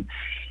in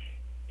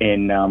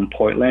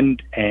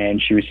Portland,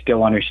 and she was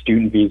still on her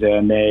student visa,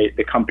 and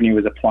the company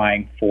was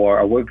applying for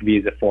a work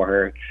visa for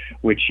her,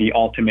 which she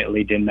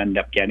ultimately didn't end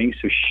up getting.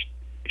 So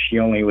she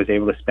only was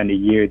able to spend a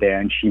year there,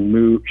 and she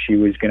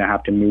was going to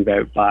have to move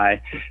out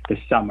by the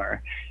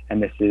summer,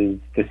 and this is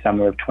the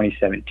summer of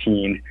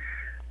 2017.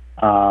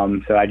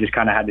 So I just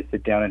kind of had to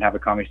sit down and have a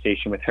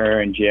conversation with her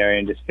and Jerry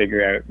and just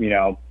figure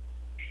out,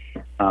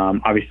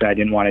 obviously I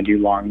didn't want to do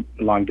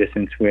long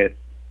distance with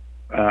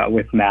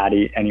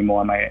Maddie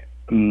anymore,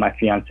 my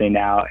fiance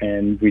now,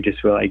 and we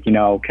just were like,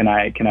 can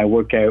I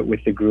work out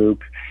with the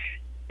group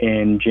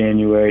in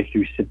January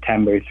through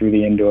September through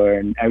the indoor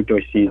and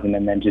outdoor season,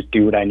 and then just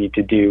do what I need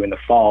to do in the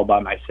fall by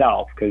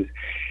myself? Because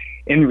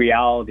in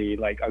reality,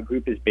 like, our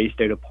group is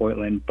based out of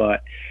Portland,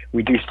 but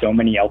we do so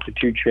many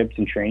altitude trips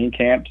and training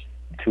camps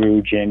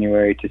through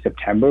January to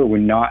September. We're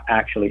not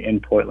actually in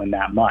Portland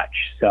that much.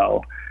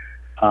 So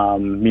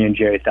me and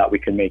Jerry thought we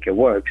could make it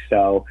work.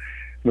 So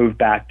moved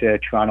back to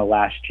Toronto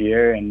last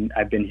year, and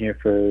I've been here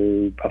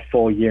for a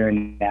full year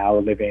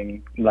now,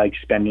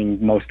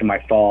 spending most of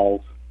my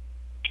falls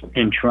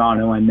in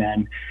Toronto. And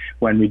then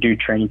when we do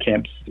training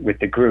camps with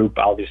the group,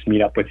 I'll just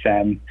meet up with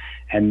them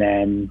and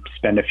then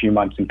spend a few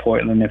months in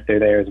Portland if they're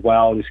there as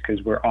well, just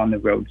because we're on the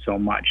road so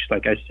much,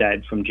 like I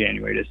said, from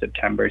January to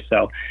September.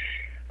 So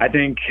I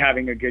think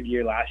having a good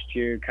year last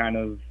year, kind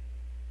of,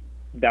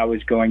 that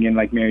was going in,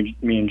 like me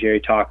and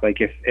Jerry talked,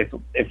 like if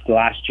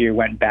last year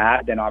went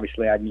bad, then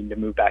obviously I'd need to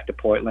move back to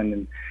Portland,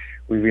 and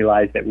we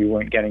realized that we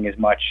weren't getting as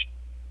much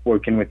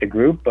working with the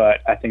group. But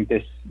I think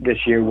this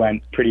year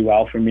went pretty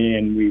well for me,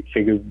 and we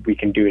figured we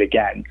can do it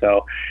again.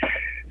 So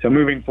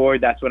moving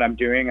forward, that's what I'm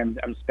doing.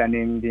 I'm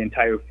spending the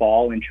entire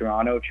fall in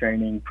Toronto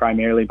training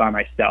primarily by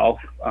myself.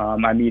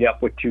 I meet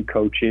up with 2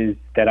 coaches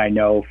that I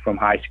know from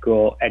high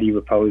school, Eddie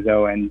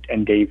Raposo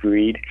and Dave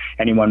Reed.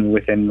 Anyone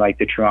within like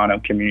the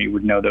Toronto community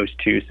would know those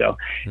 2. So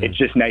It's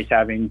just nice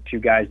having 2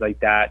 guys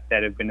like that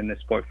have been in the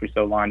sport for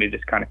so long to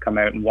just kind of come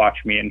out and watch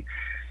me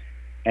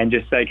and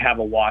just like have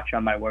a watch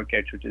on my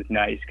workouts, which is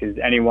nice, because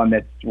anyone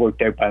that's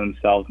worked out by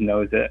themselves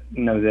knows that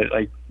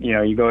like,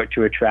 you go out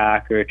to a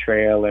track or a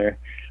trail or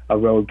a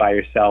road by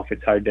yourself,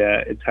 it's hard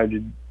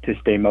to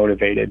stay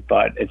motivated,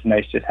 but it's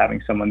nice just having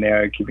someone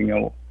there keeping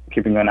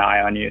an eye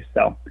on you.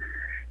 So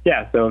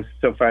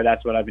so far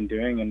that's what I've been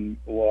doing, and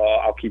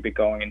I'll keep it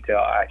going until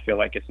I feel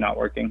like it's not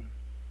working.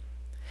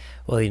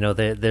 Well,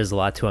 there's a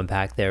lot to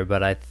unpack there,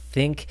 but I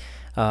think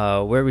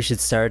where we should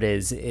start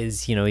is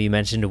you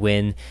mentioned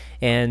Wynn,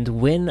 and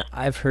Wynn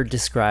I've heard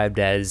described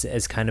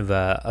as kind of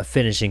a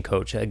finishing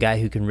coach, a guy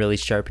who can really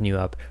sharpen you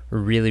up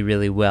really,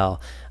 really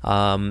well.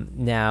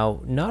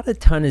 Now, not a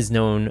ton is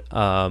known,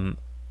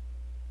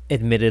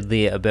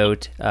 admittedly,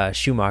 about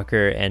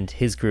Schumacher and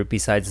his group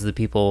besides the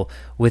people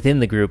within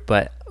the group,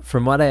 but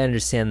from what I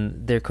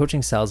understand, their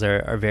coaching styles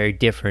are very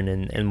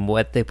different, and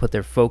what they put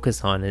their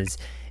focus on is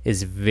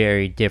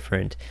very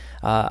different.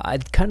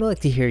 I'd kind of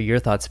like to hear your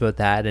thoughts about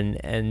that,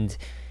 and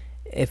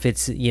if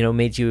it's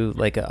made you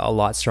like a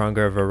lot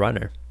stronger of a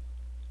runner.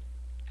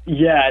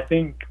 Yeah, I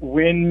think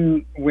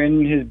when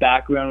his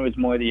background was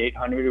more the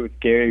 800 with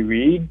Gary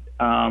Reed,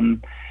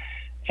 and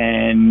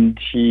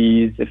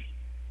he's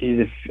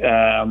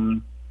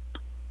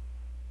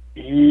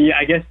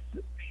I guess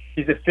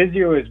he's a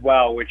physio as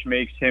well, which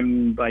makes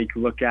him like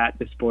look at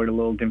the sport a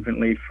little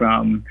differently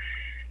from,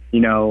 you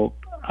know,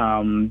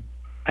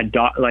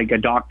 like a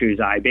doctor's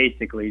eye.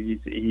 Basically,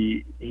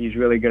 he's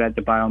really good at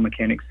the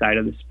biomechanics side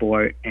of the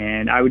sport,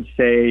 and I would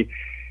say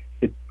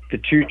the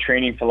two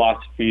training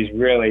philosophies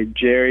really.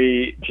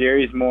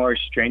 Jerry's more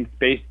strength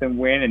based than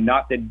Win, and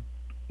not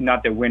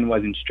that Win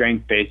wasn't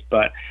strength based,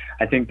 but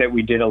I think that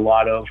we did a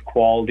lot of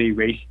quality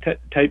race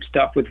type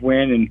stuff with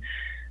Win,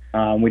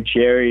 and with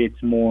Jerry,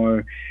 it's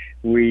more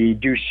we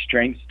do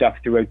strength stuff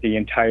throughout the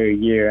entire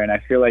year. And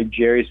I feel like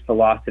Jerry's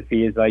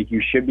philosophy is like you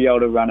should be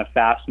able to run a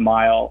fast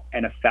mile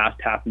and a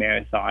fast half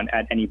marathon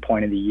at any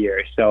point of the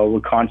year. So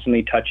we're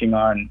constantly touching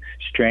on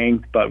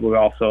strength, but we're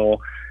also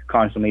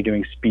constantly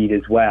doing speed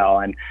as well.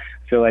 And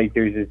I feel like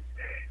there's this,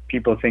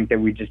 people think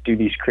that we just do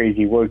these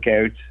crazy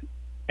workouts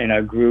in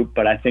our group,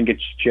 but I think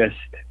it's just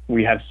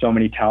we have so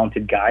many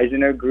talented guys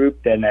in our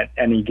group that at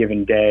any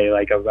given day,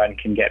 like a run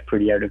can get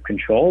pretty out of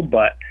control.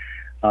 But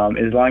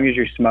as long as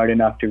you're smart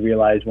enough to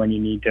realize when you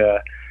need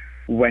to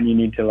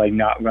like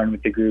not run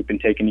with the group and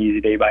take an easy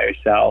day by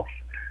yourself,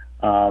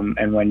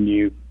 and when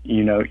you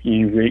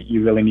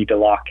really need to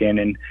lock in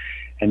and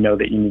know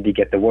that you need to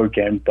get the work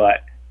in.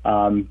 But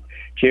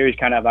Jerry's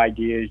kind of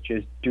idea is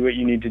just do what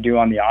you need to do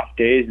on the off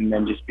days, and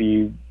then just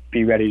be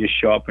ready to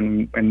show up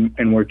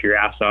and work your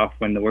ass off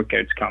when the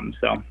workouts come.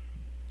 So.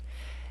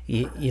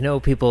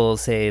 People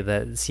say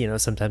that,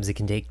 sometimes it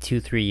can take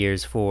 2-3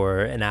 years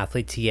for an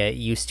athlete to get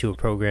used to a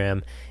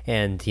program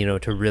and,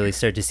 to really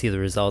start to see the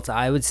results.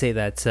 I would say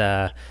that,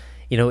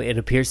 it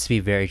appears to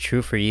be very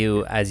true for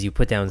you as you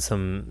put down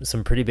some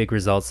pretty big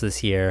results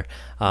this year,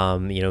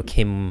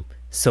 came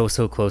so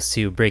close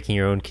to breaking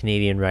your own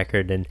Canadian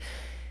record. And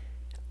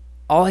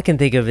all I can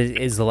think of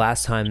is the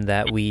last time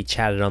that we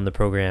chatted on the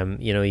program.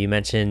 You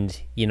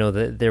mentioned,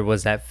 that there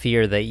was that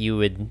fear that you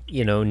would,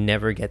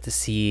 never get to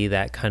see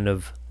that kind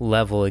of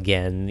level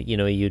again.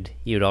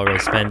 You'd already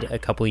spent a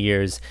couple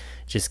years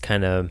just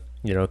kind of,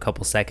 a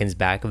couple seconds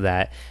back of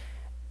that.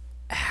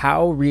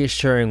 How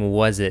reassuring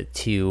was it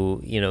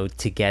to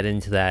get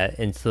into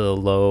the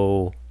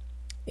low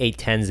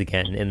 8:10s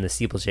again in the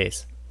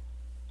steeplechase?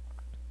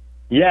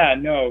 Yeah,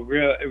 no,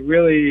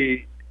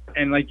 really,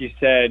 and like you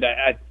said,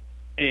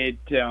 it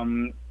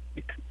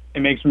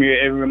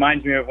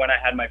reminds me of when I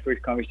had my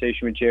first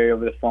conversation with Jerry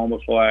over the phone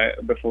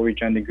before we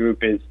joined the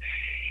group. Is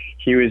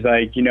he was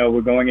like,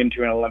 we're going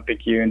into an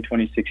Olympic year in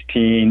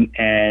 2016,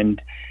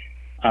 and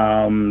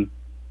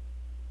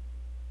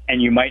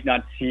you might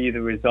not see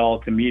the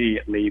results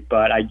immediately,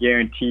 but I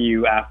guarantee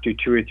you after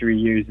 2 or 3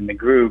 years in the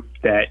group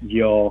that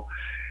you'll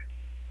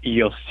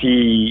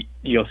see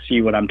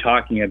what I'm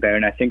talking about.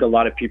 And I think a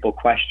lot of people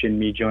question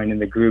me joining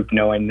the group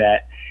knowing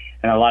that,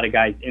 and a lot of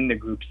guys in the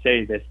group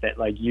say this, that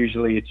like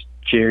usually it's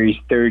Jerry's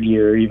third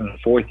year or even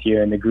fourth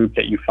year in the group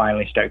that you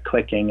finally start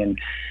clicking.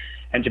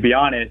 And to be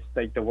honest,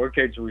 like the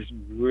workouts was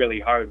really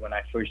hard when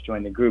I first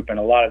joined the group. And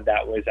a lot of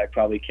that was I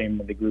probably came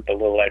to the group a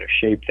little out of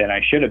shape than I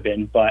should have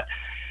been. But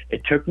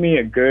it took me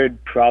a good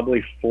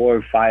probably 4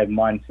 or 5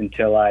 months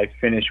until I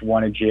finished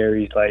one of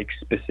Jerry's like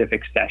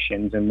specific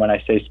sessions. And when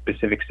I say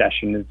specific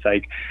session, it's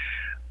like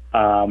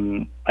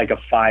a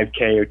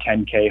 5K or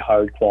 10K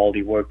hard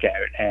quality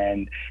workout.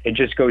 And it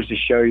just goes to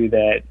show you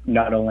that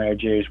not only are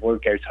Jerry's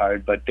workouts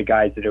hard, but the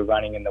guys that are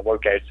running in the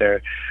workouts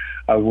are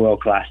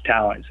world-class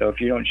talent. So if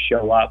you don't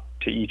show up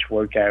to each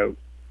workout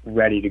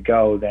ready to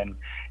go, then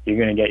you're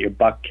going to get your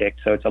butt kicked.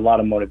 So it's a lot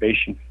of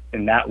motivation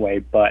in that way.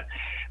 But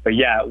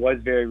yeah, it was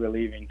very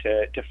relieving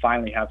to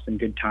finally have some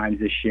good times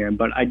this year.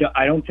 But I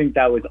don't think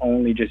that was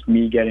only just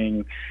me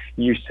getting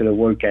used to the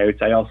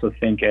workouts. I also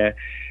think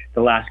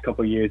the last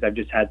couple of years I've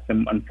just had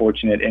some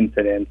unfortunate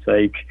incidents,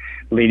 like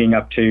leading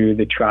up to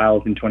the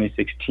trials in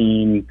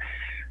 2016.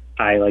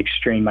 I like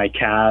strained my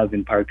calves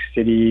in Park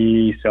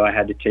City, so I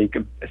had to take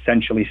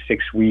essentially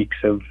 6 weeks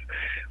of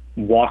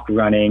walk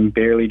running,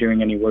 barely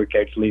doing any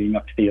workouts leading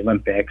up to the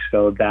Olympics.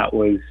 So that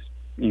was,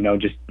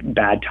 just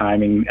bad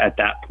timing at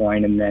that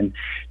point. And then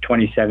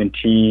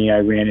 2017, I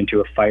ran into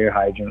a fire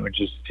hydrant, which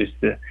is just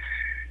the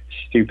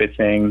stupid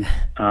thing,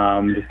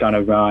 just on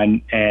a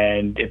run,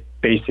 and it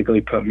basically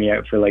put me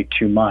out for like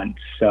 2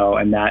 months. So,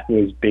 and that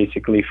was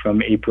basically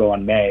from April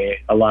and May.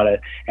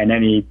 And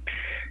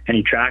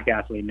any track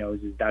athlete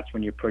knows is that's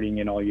when you're putting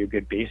in all your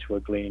good base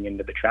work leading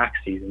into the track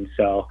season.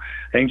 So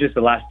I think just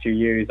the last 2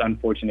 years,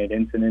 unfortunate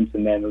incidents,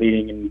 and then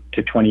leading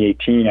into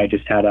 2018, I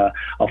just had a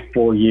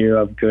full year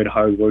of good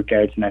hard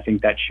workouts, and I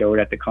think that showed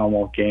at the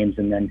Commonwealth Games,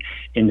 and then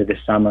into the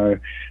summer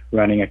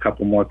running a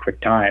couple more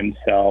quick times.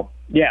 So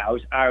yeah,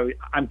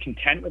 I'm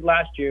content with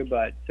last year,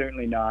 but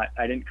certainly not.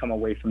 I didn't come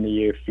away from the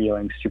year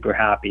feeling super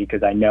happy,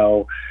 because I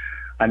know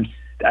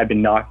I've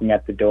been knocking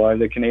at the door of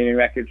the Canadian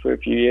record for a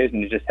few years,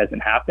 and it just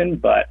hasn't happened.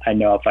 But I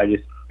know if I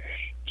just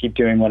keep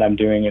doing what I'm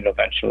doing, it'll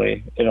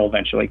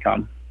eventually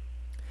come.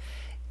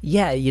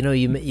 Yeah,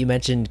 you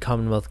mentioned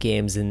Commonwealth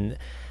Games, and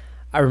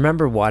I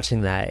remember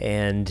watching that,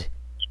 and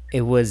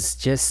It was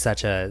just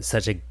such a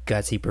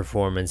gutsy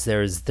performance.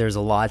 There's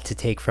a lot to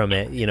take from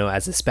it,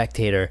 as a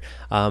spectator.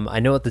 I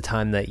know at the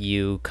time that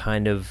you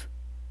kind of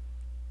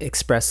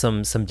expressed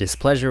some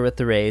displeasure with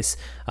the race,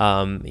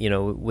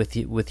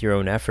 with your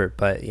own effort,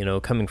 but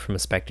coming from a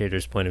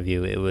spectator's point of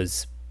view, it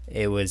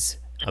was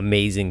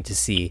amazing to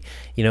see.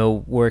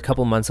 We're a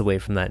couple months away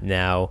from that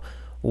now.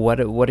 What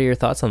are your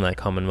thoughts on that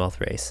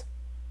Commonwealth race?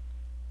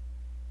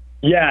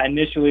 Yeah,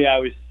 initially I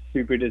was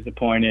super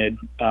disappointed.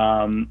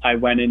 I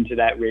went into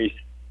that race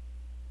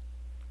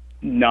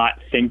not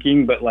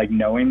thinking, but like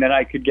knowing that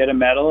I could get a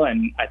medal.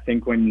 And I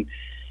think when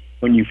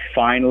you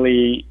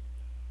finally,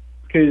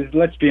 because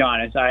let's be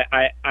honest,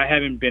 I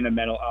haven't been a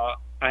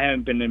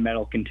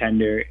medal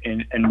contender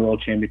in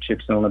world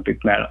championships and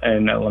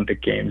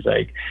Olympic games.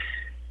 Like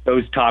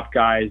those top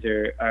guys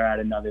are at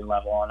another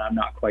level, and I'm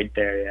not quite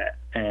there yet.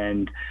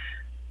 And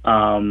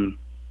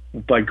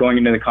but going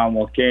into the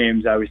Commonwealth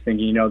Games, I was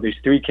thinking, there's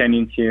 3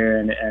 Kenyans here,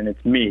 and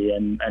it's me,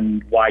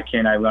 and why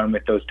can't I run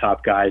with those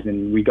top guys?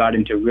 And we got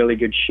into really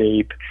good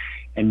shape,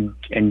 and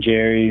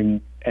Jerry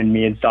and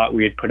me had thought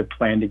we had put a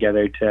plan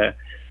together to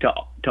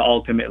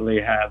ultimately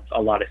have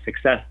a lot of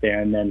success there.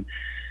 And then,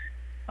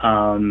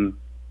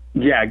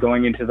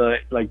 going into the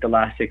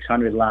last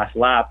 600, last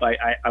lap,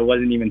 I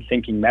wasn't even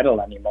thinking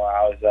medal anymore.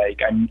 I was like,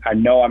 I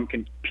know I'm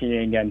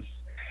competing against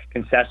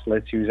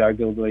Conseslus, who's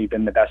arguably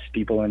been the best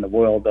people in the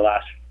world the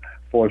last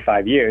 4 or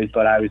 5 years,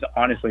 but I was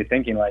honestly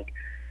thinking, like,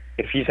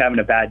 if he's having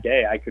a bad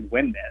day, I could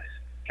win this.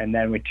 And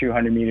then with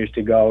 200 meters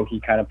to go, he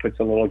kind of puts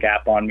a little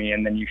gap on me,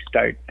 and then you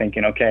start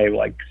thinking, okay,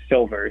 like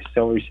silver's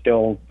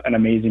still an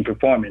amazing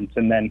performance.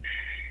 And then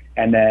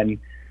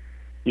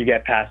you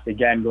get past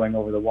again, going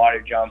over the water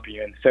jump,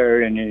 you're in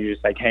third, and you're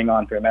just like, hang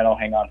on for a medal,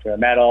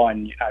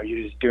 and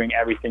you're just doing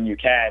everything you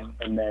can,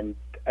 and then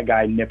a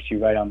guy nips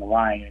you right on the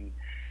line, and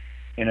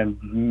in a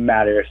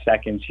matter of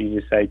seconds, you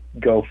just like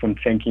go from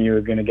thinking you were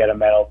going to get a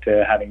medal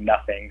to having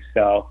nothing.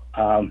 So,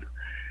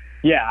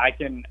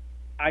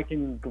 I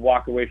can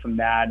walk away from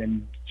that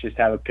and just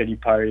have a pity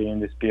party and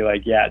just be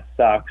like, yeah, it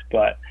sucks.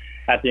 But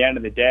at the end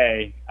of the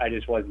day, I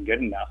just wasn't good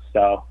enough.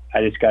 So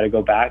I just got to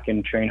go back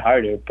and train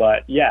harder.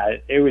 But yeah,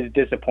 it was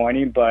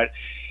disappointing, but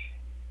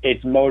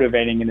it's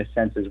motivating in a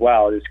sense as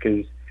well, just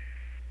because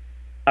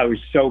I was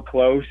so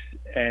close,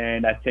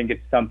 and I think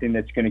it's something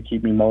that's going to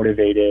keep me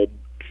motivated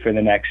for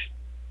the next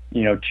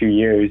 2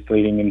 years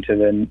leading into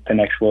the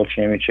next World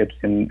Championships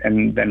and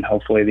then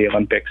hopefully the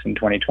Olympics in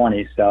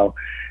 2020. So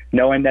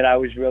knowing that I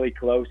was really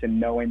close and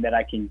knowing that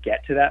I can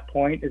get to that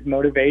point is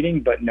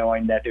motivating, but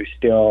knowing that there's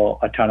still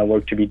a ton of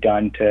work to be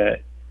done to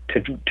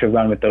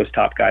run with those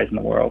top guys in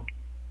the world.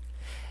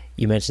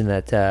 You mentioned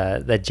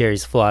that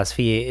Jerry's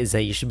philosophy is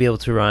that you should be able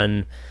to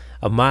run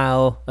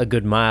a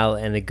good mile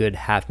and a good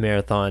half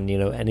marathon,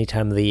 any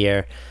time of the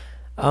year.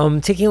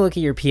 Taking a look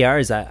at your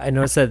PRs, I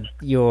noticed that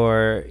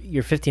your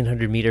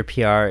 1500 meter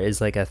PR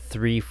is like a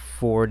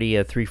 340,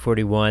 a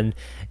 341.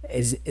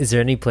 Is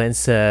there any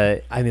plans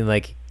to? I mean,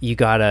 like you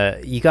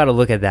gotta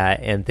look at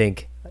that and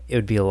think it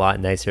would be a lot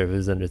nicer if it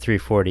was under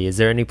 340. Is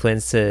there any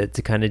plans to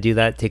kind of do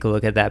that? Take a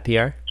look at that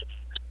PR.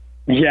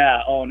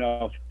 Yeah. Oh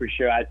no, for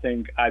sure. I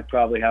think I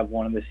probably have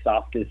one of the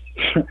softest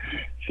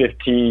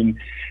 15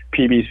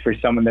 PBs for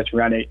someone that's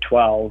run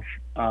 812.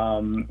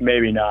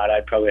 Maybe not.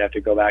 I'd probably have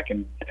to go back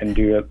and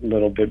do a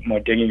little bit more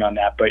digging on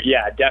that. But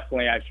yeah,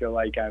 definitely I feel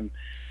like I'm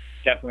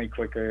definitely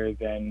quicker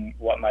than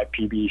what my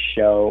PBs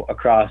show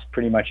across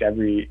pretty much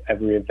every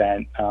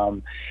event.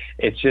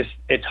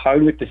 It's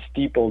hard with the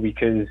steeple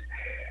because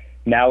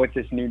now with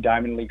this new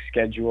Diamond League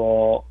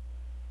schedule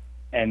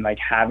and like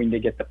having to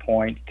get the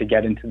points to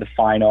get into the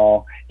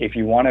final, if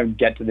you want to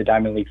get to the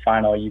Diamond League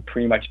final, you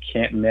pretty much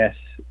can't miss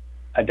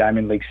a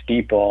Diamond League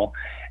steeple.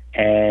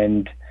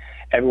 And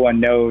everyone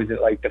knows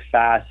that like the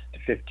fast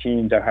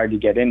 15s are hard to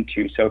get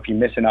into. So if you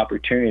miss an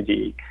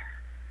opportunity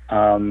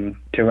to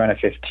run a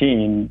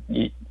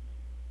 15,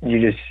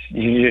 you're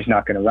just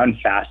not going to run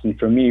fast. And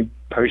for me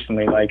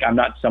personally, like I'm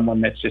not someone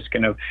that's just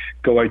going to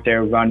go out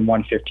there, run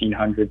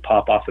 1500,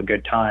 pop off a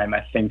good time.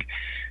 I think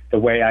the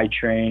way I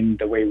train,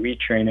 the way we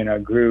train in our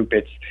group,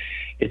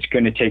 it's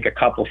going to take a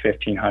couple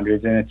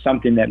 1500s. And it's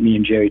something that me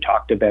and Jerry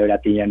talked about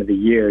at the end of the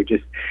year.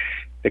 Just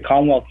the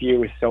Commonwealth year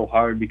was so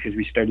hard because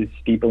we started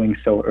steepling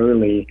so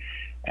early.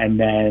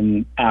 And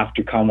then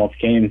after Commonwealth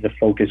Games, the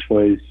focus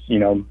was,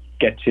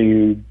 get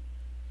to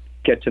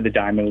the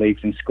Diamond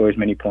Leagues and score as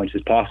many points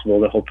as possible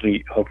to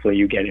hopefully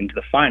you get into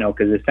the final.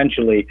 Because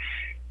essentially,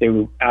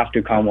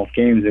 after Commonwealth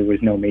Games, there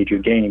was no major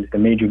games. The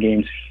major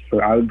games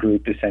for our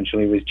group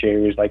essentially was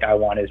Jerry was like, I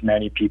want as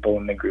many people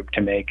in the group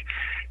to make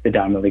the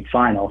Diamond League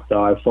final. So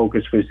our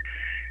focus was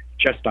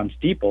just on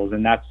steeples,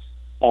 and that's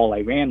all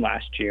I ran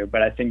last year.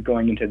 But I think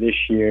going into this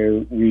year,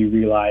 we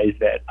realized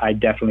that I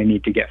definitely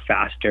need to get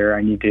faster.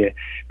 I need to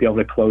be able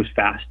to close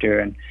faster.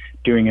 And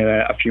doing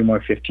a few more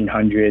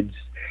 1500s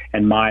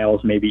and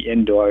miles, maybe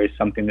indoors,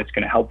 something that's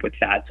going to help with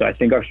that. So I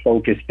think our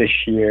focus this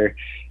year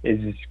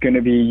is going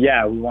to be,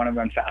 we want to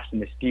run fast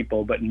in the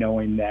steeple, but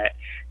knowing that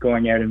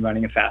going out and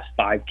running a fast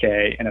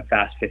 5K and a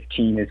fast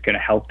 15 is going to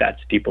help that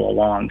steeple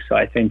along. So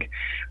I think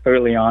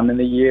early on in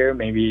the year,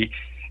 maybe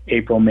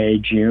April, May,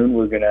 June,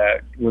 we're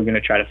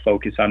gonna try to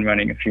focus on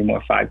running a few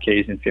more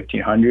 5Ks and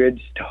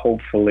 1500s to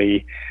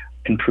hopefully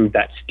improve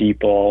that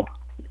steeple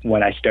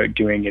when I start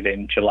doing it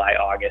in July,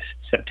 August,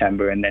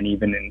 September, and then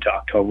even into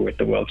October with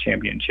the World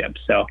Championships.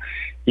 So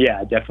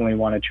I definitely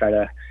want to try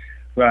to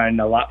run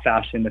a lot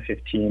faster in the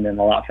 15 and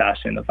a lot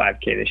faster in the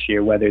 5K this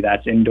year, whether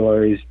that's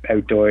indoors,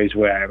 outdoors,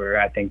 wherever.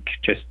 I think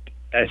just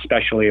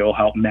especially it'll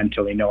help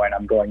mentally knowing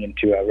I'm going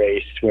into a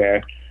race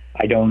where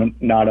I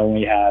don't not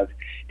only have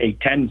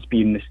 8:10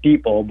 speed in the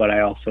steeple, but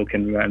I also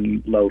can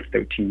run low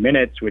 13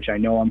 minutes, which I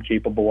know I'm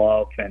capable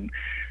of, and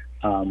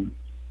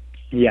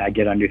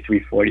get under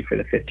 3:40 for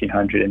the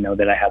 1500 and know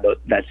that I have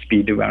that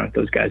speed to run with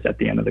those guys at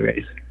the end of the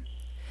race.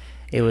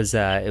 It was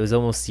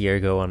almost a year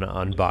ago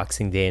on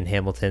Boxing Day in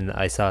Hamilton.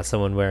 I saw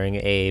someone wearing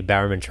a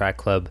Bowerman Track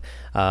Club,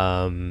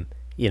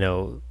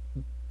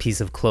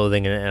 piece of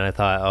clothing, and I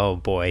thought, oh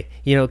boy,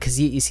 because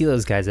you see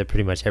those guys at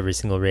pretty much every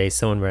single race.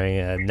 Someone wearing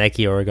a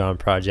Nike Oregon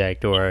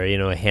Project or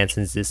a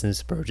Hanson's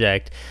Distance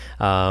Project.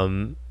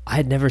 I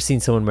had never seen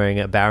someone wearing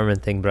a Bowerman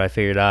thing, but I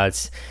figured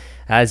it's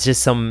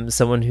just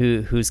someone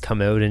who's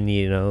come out and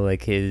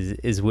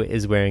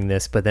is wearing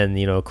this. But then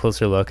a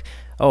closer look,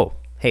 oh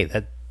hey,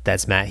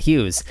 that's Matt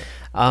Hughes.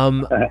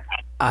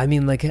 I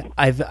mean,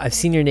 I've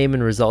seen your name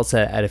and results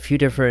at a few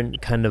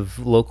different kind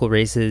of local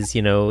races,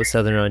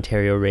 Southern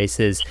Ontario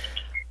races.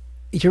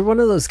 You're one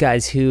of those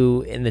guys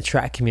who, in the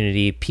track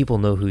community, people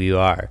know who you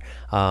are.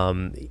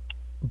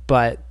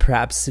 But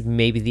perhaps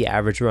maybe the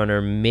average runner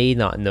may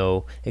not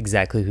know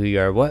exactly who you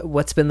are.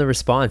 What's been the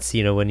response,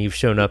 when you've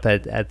shown up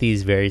at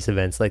these various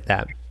events like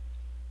that?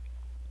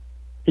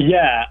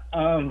 Yeah,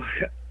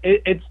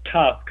 it's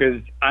tough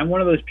because I'm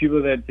one of those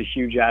people that's a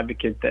huge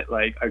advocate that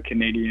our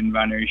Canadian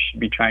runners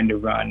should be trying to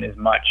run as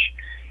much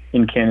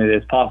in Canada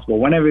as possible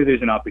whenever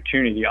there's an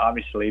opportunity,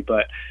 obviously.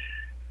 But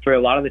for a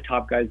lot of the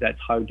top guys, that's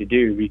hard to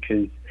do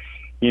because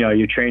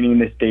you're training in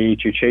the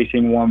States, you're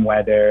chasing warm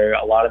weather.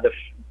 A lot of the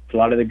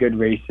good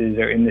races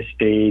are in the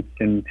States,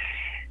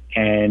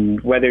 and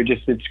whether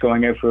just it's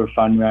going out for a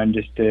fun run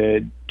just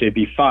to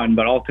be fun,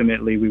 but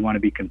ultimately we want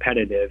to be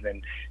competitive.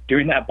 And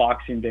doing that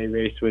Boxing Day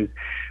race was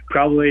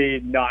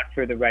probably not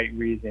for the right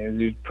reason.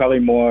 It was probably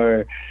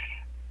more,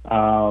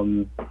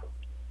 my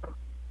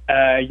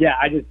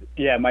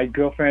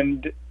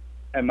girlfriend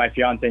and my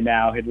fiance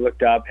now had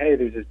looked up, hey,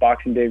 there's this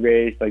Boxing Day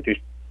race, there's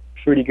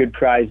pretty good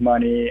prize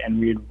money, and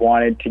we had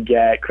wanted to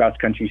get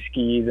cross-country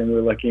skis, and we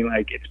were looking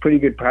it's pretty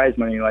good prize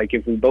money.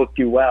 If we both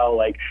do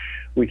well,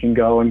 we can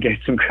go and get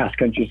some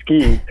cross-country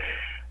skis.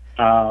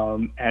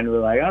 And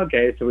we're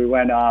okay. So we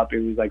went up. It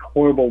was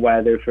horrible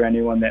weather for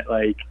anyone that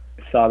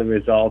saw the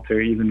results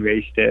or even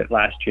raced it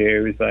last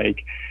year. It was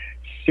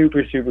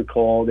super, super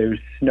cold. There was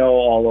snow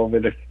all over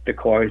the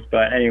course.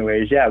 But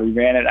anyways, we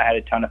ran it. I had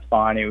a ton of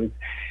fun. It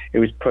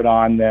was put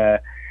on.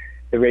 The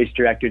race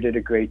director did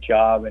a great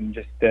job, and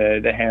just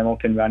the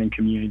Hamilton running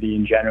community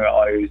in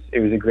general, it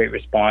was a great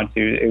response.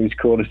 It was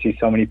cool to see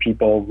so many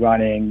people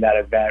running that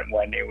event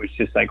when it was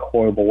just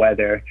horrible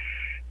weather.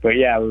 But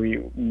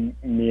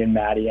me and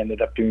Maddie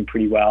ended up doing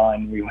pretty well,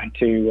 and we went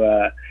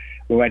to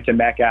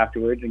Mech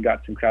afterwards and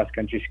got some cross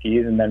country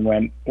skis, and then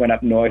went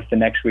up north the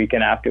next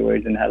weekend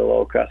afterwards and had a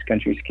little cross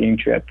country skiing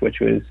trip, which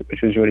was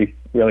really,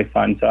 really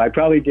fun. So I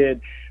probably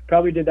did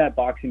that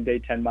Boxing Day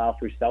 10 mile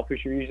for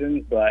selfish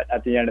reasons, but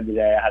at the end of the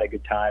day, I had a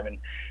good time and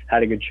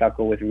had a good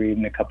chuckle with Reed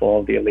and a couple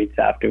of the elites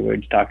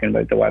afterwards talking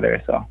about the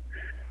weather. So.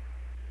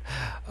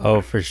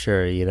 Oh, for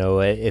sure.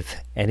 If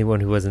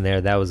anyone who wasn't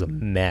there, that was a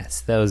mess.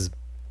 That was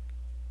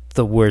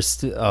the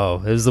worst.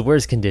 Oh, it was the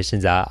worst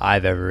conditions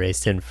I've ever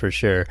raced in, for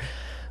sure.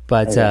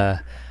 But,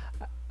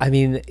 I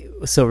mean,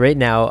 so right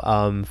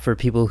now, for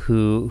people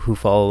who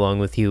follow along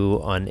with you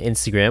on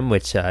Instagram,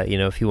 which,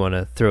 if you want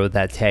to throw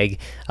that tag,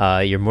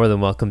 you're more than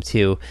welcome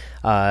to.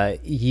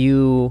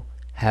 You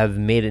have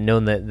made it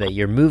known that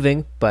you're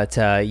moving, but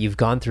you've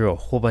gone through a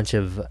whole bunch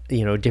of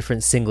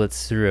different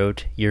singlets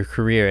throughout your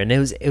career, and it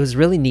was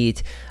really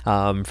neat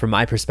from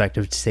my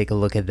perspective to take a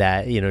look at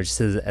that,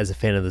 just as a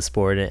fan of the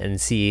sport,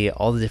 and see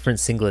all the different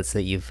singlets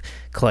that you've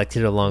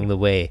collected along the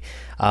way.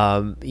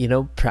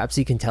 Perhaps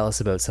you can tell us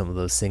about some of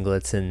those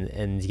singlets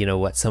and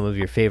what some of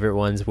your favorite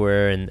ones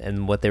were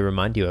and what they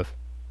remind you of.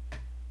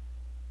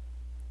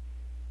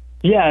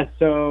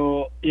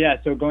 So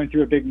going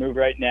through a big move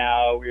right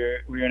now.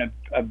 We're in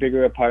a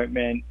bigger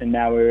apartment, and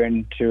now we're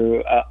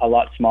into a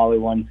lot smaller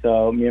one.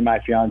 So me and my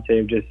fiance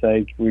are just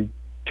we're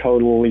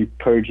totally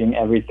purging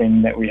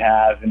everything that we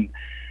have. And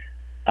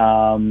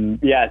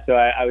so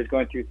I was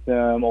going through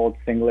some old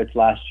singlets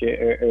last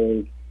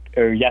year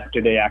or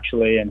yesterday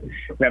actually, and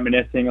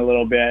reminiscing a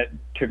little bit.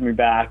 Took me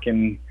back,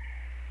 and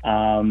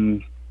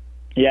I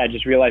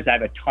just realized I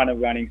have a ton of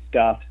running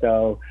stuff.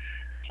 So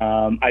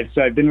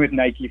I've been with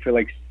Nike for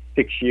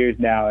 6 years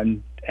now,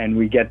 and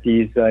we get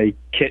these like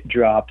kit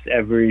drops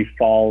every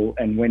fall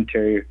and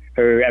winter,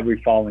 or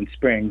every fall and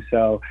spring.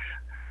 So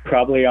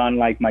probably on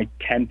like my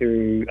 10th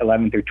or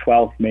 11th or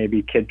 12th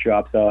maybe kit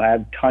drops, so I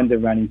have tons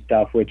of running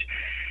stuff, which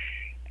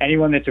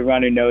anyone that's a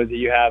runner knows that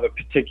you have a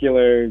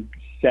particular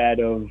set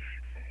of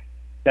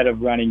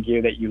running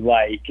gear that you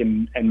like,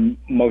 and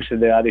most of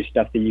the other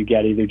stuff that you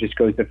get either just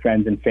goes to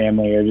friends and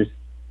family or just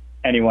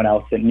anyone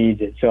else that needs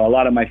it. So a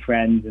lot of my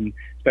friends, and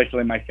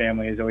especially my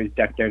family, is always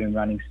decked out in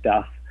running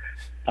stuff.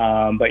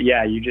 But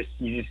yeah, you just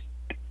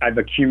I've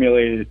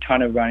accumulated a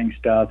ton of running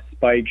stuff,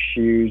 spikes,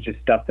 shoes, just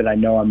stuff that I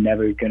know I'm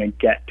never going to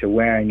get to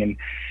wearing.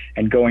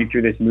 And going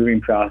through this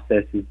moving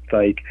process is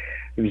like,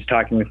 I was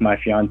talking with my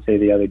fiance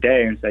the other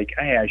day, and it's like,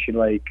 hey, I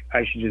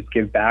should just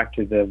give back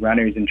to the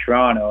runners in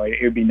Toronto. It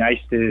would be nice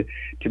to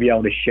be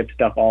able to ship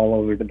stuff all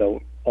over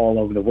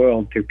the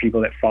world to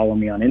people that follow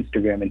me on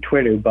Instagram and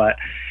Twitter. But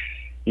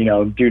you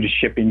know, due to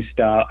shipping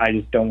stuff, I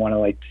just don't want to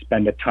like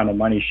spend a ton of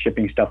money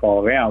shipping stuff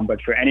all around.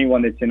 But for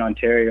anyone that's in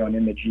Ontario and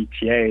in the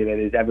GTA that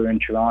is ever in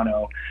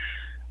Toronto,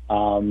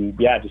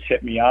 just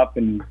hit me up,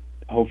 and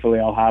hopefully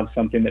I'll have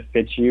something that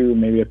fits you,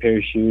 maybe a pair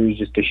of shoes,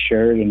 just a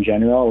shirt in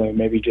general, or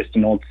maybe just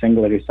an old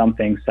singlet or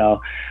something. So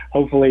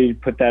hopefully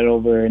put that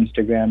over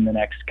Instagram the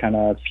next kind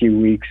of few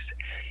weeks.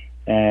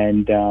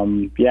 And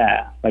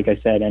like I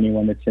said,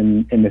 anyone that's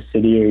in the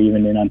city or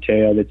even in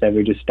Ontario that's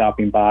ever just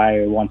stopping by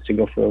or wants to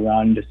go for a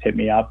run, just hit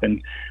me up,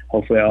 and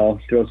hopefully I'll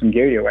throw some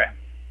gear your way.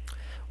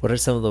 What are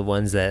some of the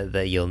ones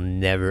that you'll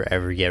never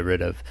ever get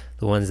rid of?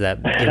 The ones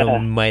that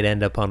might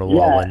end up on a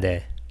wall one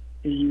day?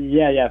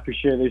 Yeah, for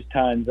sure. There's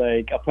tons.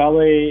 Like I'll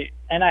probably,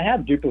 and I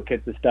have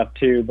duplicates of stuff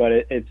too, but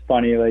it's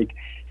funny, like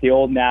the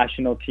old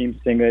national team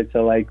singlets.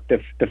 So like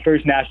the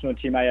first national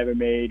team I ever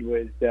made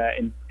was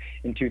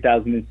in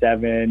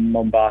 2007,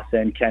 Mombasa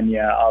in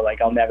Kenya.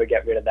 I'll never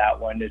get rid of that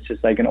one. It's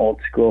just like an old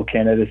school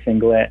Canada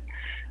singlet.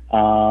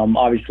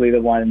 Obviously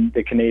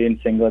the Canadian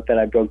singlet that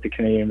I broke the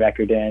Canadian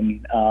record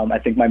in. I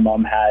think my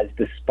mom has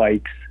the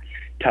spikes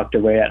tucked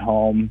away at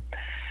home.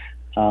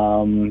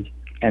 And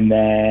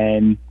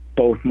then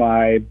both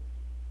my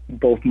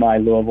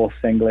Louisville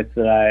singlets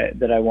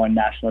that I won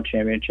national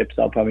championships,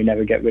 I'll probably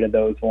never get rid of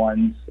those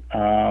ones.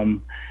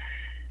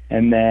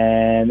 And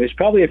then there's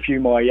probably a few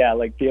more,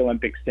 like the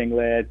Olympic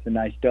singlets, and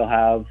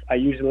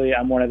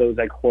I'm one of those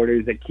like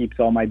hoarders that keeps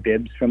all my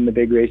bibs from the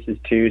big races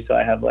too, so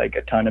I have like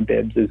a ton of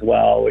bibs as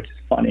well, which is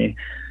funny.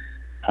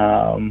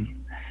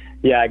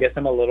 I guess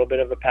I'm a little bit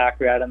of a pack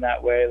rat in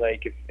that way.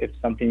 Like if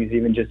something's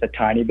even just a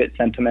tiny bit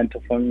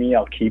sentimental for me,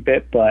 I'll keep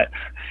it. But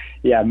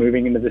yeah,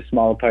 moving into the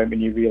small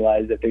apartment, you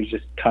realize that there's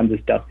just tons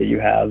of stuff that you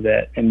have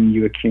and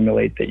you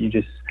accumulate that you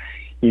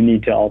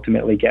need to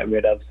ultimately get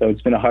rid of. So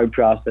it's been a hard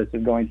process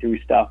of going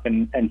through stuff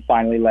and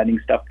finally letting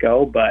stuff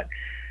go. But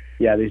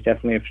yeah, there's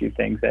definitely a few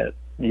things that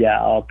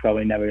I'll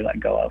probably never let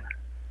go of.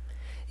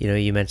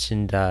 You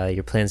mentioned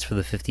your plans for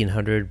the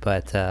 1500,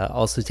 but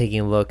also taking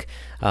a look,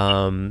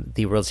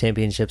 the World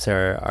Championships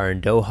are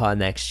in Doha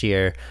next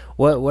year.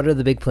 What are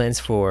the big plans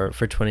for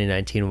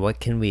 2019?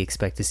 What can we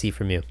expect to see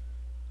from you?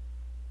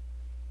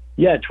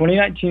 Yeah,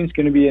 2019 is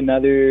going to be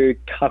another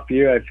tough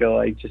year, I feel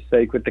like, just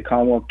like with the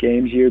Commonwealth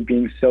Games year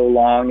being so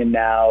long, and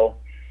now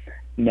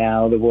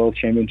the World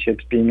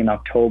Championships being in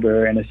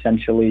October, and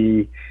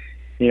essentially,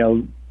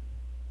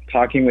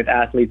 talking with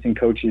athletes and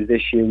coaches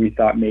this year, we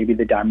thought maybe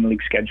the Diamond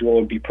League schedule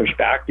would be pushed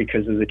back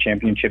because of the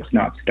championships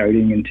not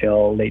starting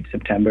until late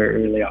September,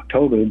 early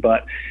October,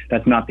 but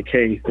that's not the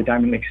case. The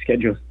Diamond League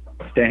schedule is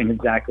staying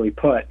exactly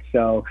put.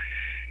 So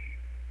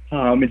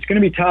it's going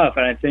to be tough.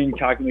 And I think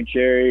talking with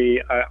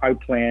Jerry,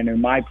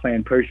 my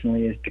plan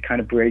personally is to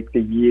kind of break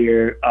the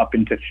year up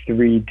into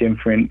 3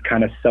 different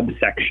kind of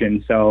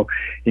subsections. So,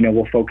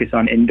 we'll focus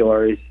on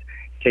indoors,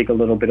 take a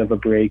little bit of a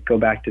break, go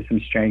back to some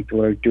strength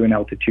work, do an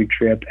altitude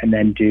trip, and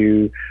then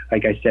do,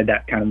 like I said,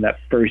 that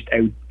first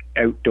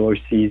outdoor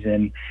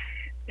season,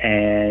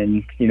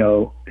 and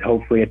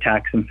hopefully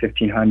attack some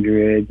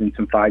 1500s and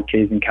some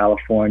 5Ks in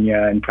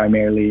California and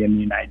primarily in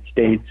the United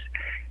States,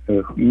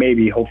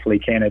 maybe hopefully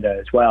Canada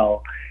as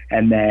well,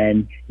 and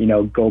then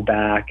go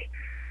back,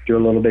 do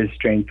a little bit of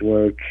strength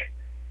work,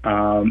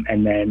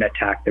 and then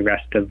attack the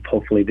rest of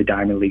hopefully the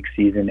Diamond League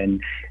season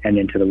and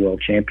into the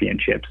World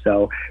Championship.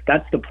 So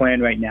that's the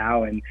plan right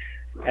now. And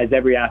as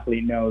every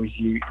athlete knows,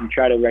 you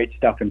try to write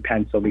stuff in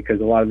pencil, because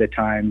a lot of the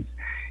times,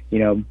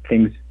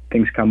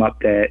 things come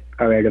up that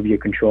are out of your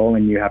control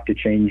and you have to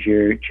change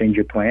your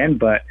plan.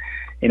 But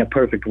in a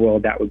perfect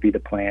world, that would be the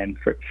plan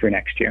for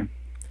next year.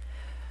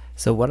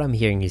 So what I'm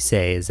hearing you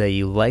say is that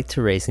you like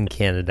to race in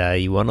Canada,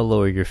 you want to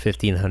lower your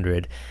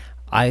 1500.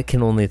 I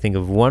can only think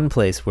of one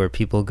place where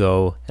people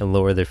go and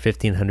lower their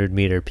 1500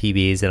 meter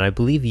PBs, and I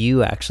believe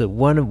you actually,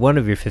 one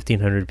of your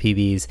 1500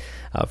 PBs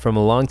from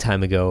a long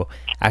time ago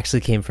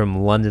actually came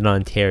from London,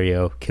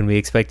 Ontario. Can we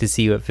expect to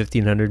see you at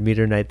 1500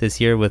 meter night this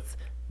year with,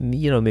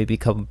 maybe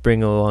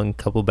bring along a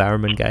couple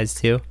Bowerman guys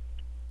too?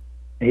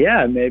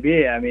 Yeah,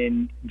 maybe. I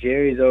mean,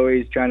 Jerry's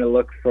always trying to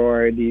look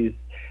for these.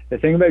 The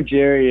thing about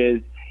Jerry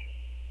is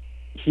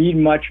he'd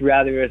much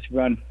rather us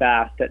run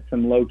fast at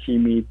some low key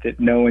meet that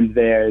no one's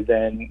there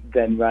than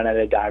run at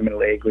a Diamond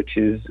League, which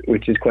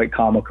is quite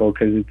comical,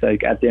 because it's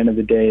like at the end of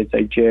the day, it's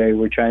like, Jerry,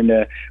 we're trying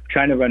to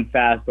run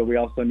fast, but we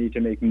also need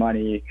to make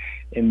money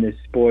in this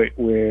sport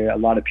where a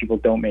lot of people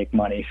don't make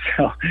money.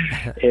 So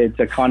it's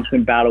a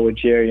constant battle with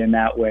Jerry in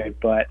that way.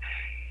 But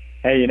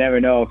hey, you never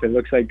know. If it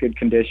looks like good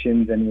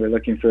conditions and we're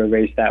looking for a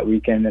race that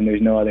weekend and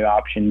there's no other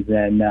options,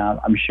 then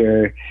I'm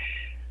sure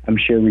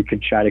we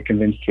could try to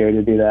convince Jerry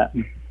to do that.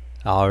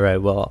 All right.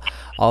 Well,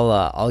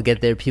 I'll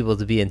get their people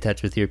to be in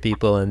touch with your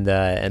people, and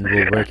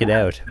we'll work it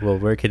out. We'll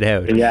work it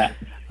out. Yeah.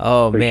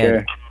 Oh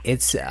man,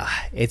 sure.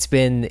 It's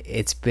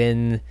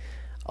been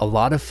a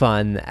lot of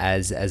fun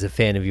as a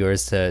fan of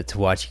yours to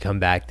watch you come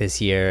back this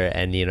year,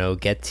 and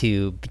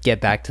get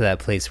back to that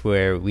place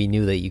where we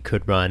knew that you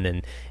could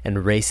run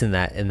and race in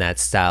that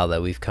style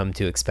that we've come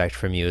to expect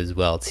from you as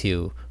well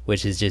too,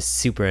 which is just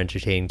super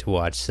entertaining to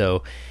watch.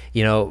 So,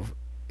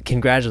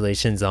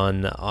 congratulations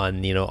on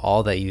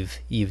all that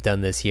you've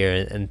done this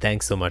year, and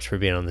thanks so much for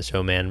being on the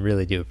show, man.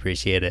 Really do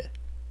appreciate it.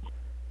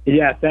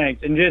 Yeah,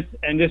 thanks. And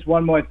just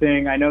one more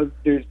thing. I know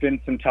there's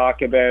been some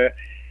talk about,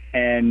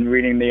 and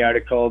reading the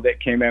article that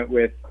came out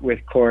with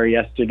Corey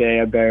yesterday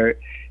about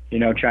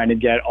trying to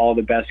get all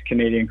the best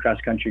Canadian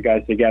cross country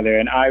guys together,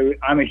 and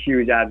I'm a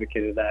huge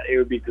advocate of that. It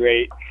would be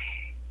great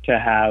to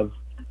have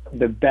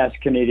the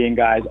best Canadian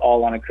guys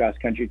all on a cross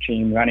country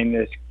team running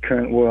this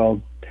current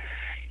world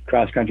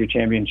cross-country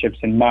championships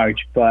in March.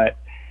 But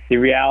the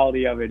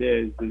reality of it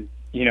is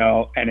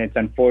and it's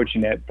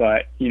unfortunate,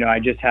 but I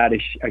just had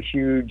a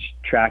huge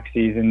track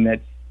season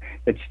that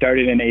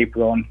started in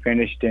April and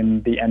finished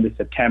in the end of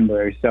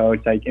September. So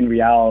it's like, in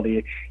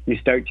reality, you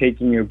start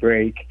taking your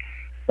break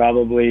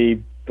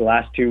probably the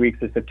last 2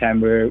 weeks of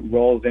September,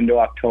 rolls into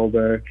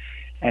October,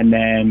 and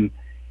then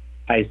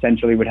I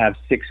essentially would have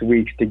 6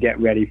 weeks to get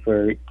ready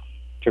to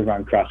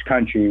run cross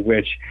country,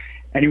 which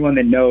anyone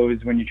that knows,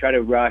 when you try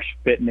to rush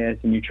fitness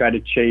and you try to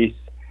chase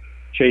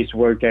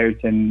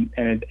workouts, and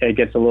it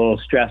gets a little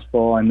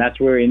stressful, and that's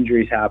where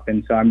injuries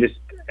happen. So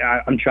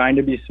I'm trying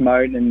to be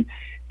smart, and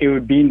it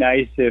would be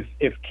nice if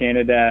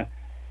Canada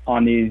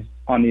on these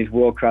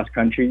World Cross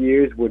Country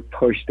years would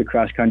push the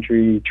cross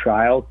country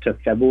trial to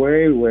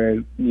February,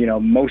 where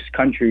most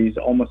countries,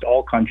 almost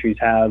all countries,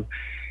 have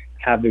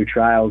their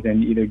trials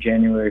in either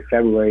January or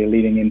February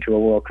leading into a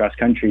World Cross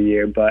Country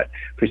year. But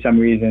for some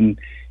reason,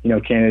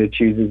 Canada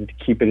chooses to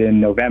keep it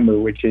in November,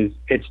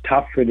 it's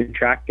tough for the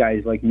track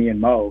guys like me and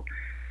Mo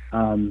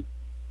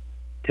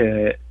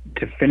to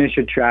finish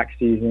a track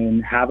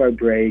season, have our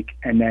break,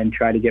 and then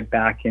try to get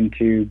back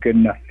into good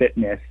enough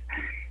fitness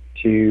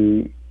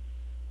to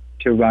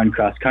run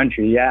cross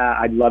country. Yeah,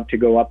 I'd love to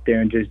go up there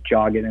and just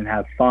jog it and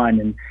have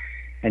fun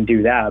and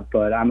do that,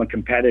 but I'm a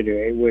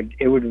competitor. It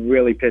would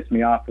really piss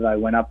me off if I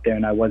went up there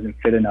and I wasn't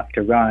fit enough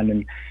to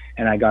run,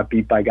 and I got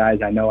beat by guys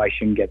I know I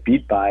shouldn't get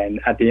beat by. And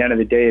at the end of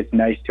the day, it's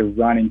nice to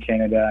run in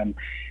Canada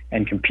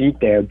and compete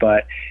there,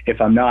 but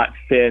if I'm not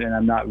fit and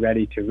I'm not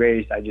ready to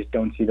race, I just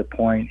don't see the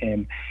point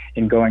in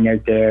going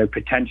out there,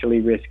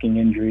 potentially risking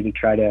injury to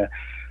try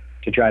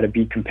to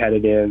be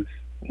competitive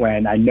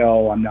when I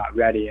know I'm not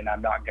ready and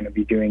I'm not going to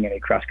be doing any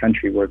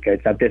cross-country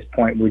workouts. At this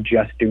point, we're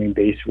just doing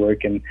base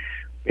work, and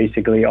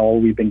basically all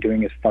we've been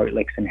doing is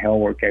fartleks and hill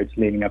workouts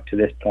leading up to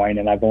this point,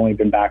 and I've only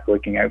been back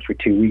working out for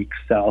 2 weeks.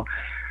 So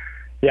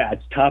yeah,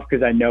 it's tough,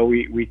 because I know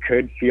we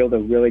could field a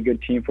really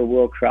good team for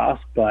World Cross,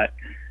 but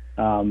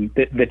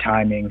the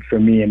timing for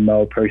me and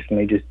Mo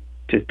personally just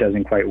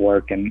doesn't quite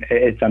work, and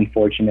it's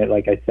unfortunate,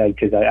 like I said,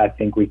 because I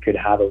think we could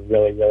have a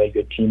really, really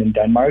good team in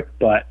Denmark,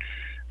 but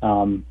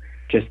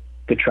just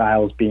the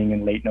trials being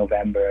in late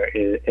November,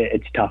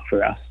 it's tough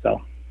for us.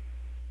 So.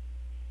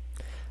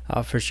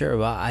 For sure.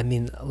 Well, I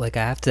mean, like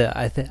I have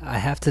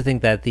to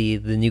think that the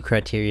new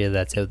criteria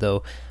that's out,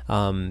 though,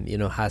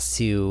 has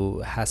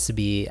to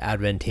be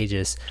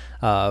advantageous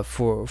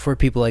for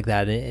people like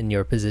that in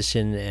your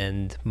position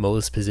and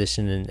Mo's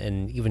position,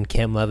 and even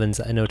Cam Levins.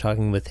 I know,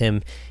 talking with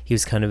him, he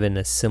was kind of in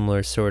a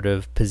similar sort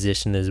of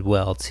position as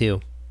well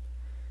too.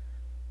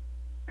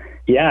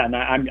 Yeah, and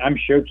I'm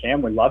sure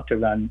Cam would love to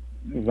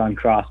run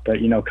cross, but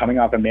coming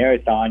off a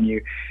marathon,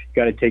 you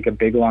got to take a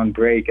big long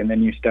break, and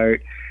then you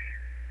start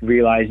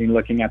realizing,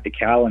 looking at the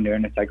calendar,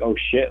 and it's like, oh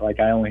shit,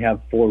 like I only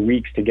have 4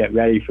 weeks to get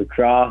ready for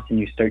cross, and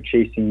you start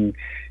chasing,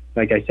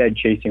 like I said,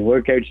 chasing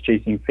workouts,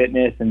 chasing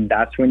fitness, and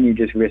that's when you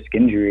just risk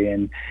injury.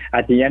 And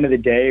at the end of the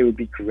day, it would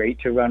be great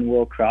to run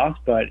World Cross,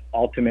 but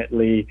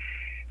ultimately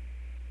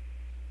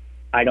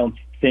I don't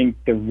think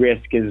the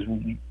risk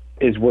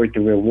is worth the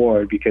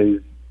reward,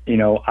 because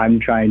I'm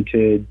trying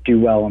to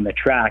do well on the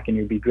track, and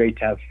it'd be great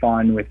to have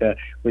fun with a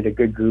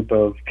good group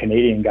of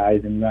Canadian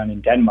guys and run in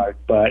Denmark,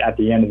 but at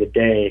the end of the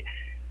day,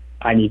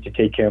 I need to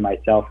take care of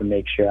myself and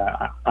make sure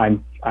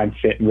I'm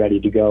fit and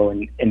ready to go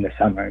in the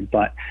summer.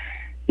 But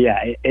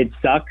yeah, it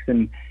sucks,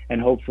 and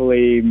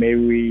hopefully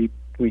maybe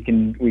we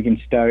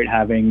can start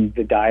having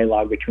the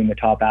dialogue between the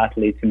top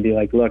athletes and be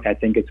like, look, I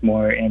think it's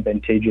more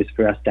advantageous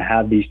for us to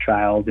have these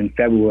trials in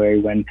February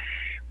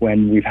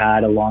when we've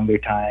had a longer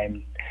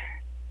time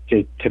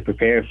to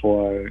prepare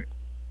for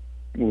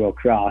World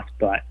Cross,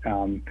 but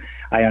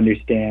I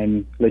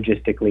understand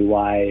logistically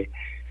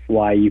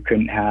why you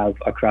couldn't have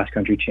a cross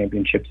country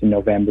championships in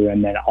November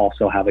and then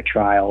also have a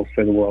trial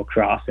for the World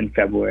Cross in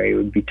February. It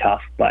would be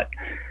tough, but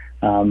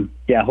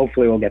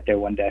hopefully we'll get there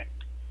one day.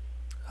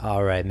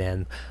 All right,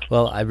 man.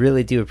 Well, I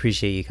really do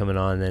appreciate you coming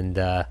on,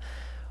 and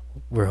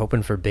we're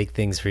hoping for big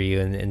things for you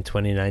in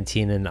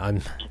 2019. And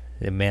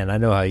I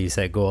know how you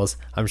set goals.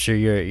 I'm sure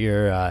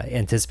you're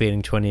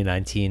anticipating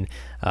 2019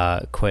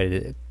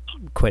 quite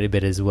a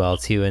bit as well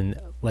too.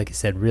 And like I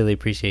said, really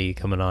appreciate you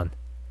coming on.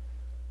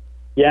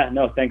 Yeah,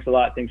 no, thanks a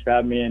lot. Thanks for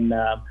having me. And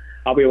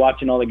I'll be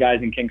watching all the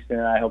guys in Kingston,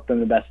 and I hope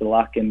them the best of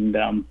luck. And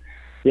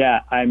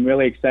I'm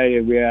really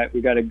excited.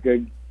 We got a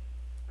good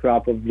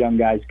crop of young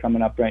guys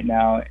coming up right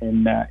now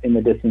in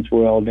the distance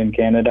world in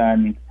Canada,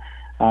 and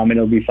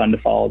it'll be fun to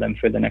follow them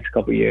for the next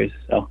couple of years.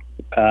 So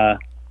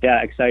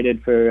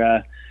excited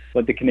for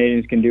what the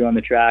Canadians can do on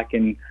the track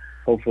and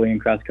hopefully in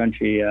cross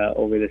country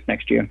over this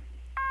next year.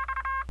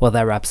 Well,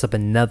 that wraps up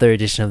another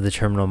edition of the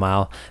Terminal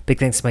Mile. Big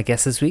thanks to my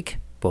guests this week,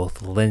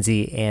 both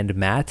Lindsay and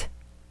Matt,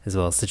 as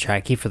well as to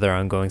Tracky for their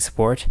ongoing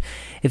support.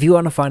 If you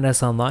want to find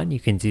us online, you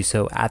can do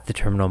so at the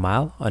Terminal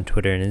Mile on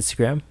Twitter and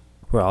Instagram.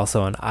 We're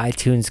also on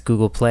iTunes,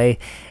 Google Play,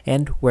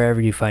 and wherever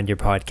you find your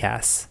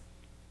podcasts.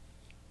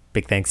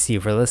 Big thanks to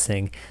you for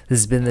listening. This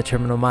has been the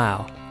Terminal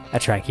Mile, a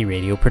Tracky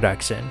Radio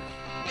production.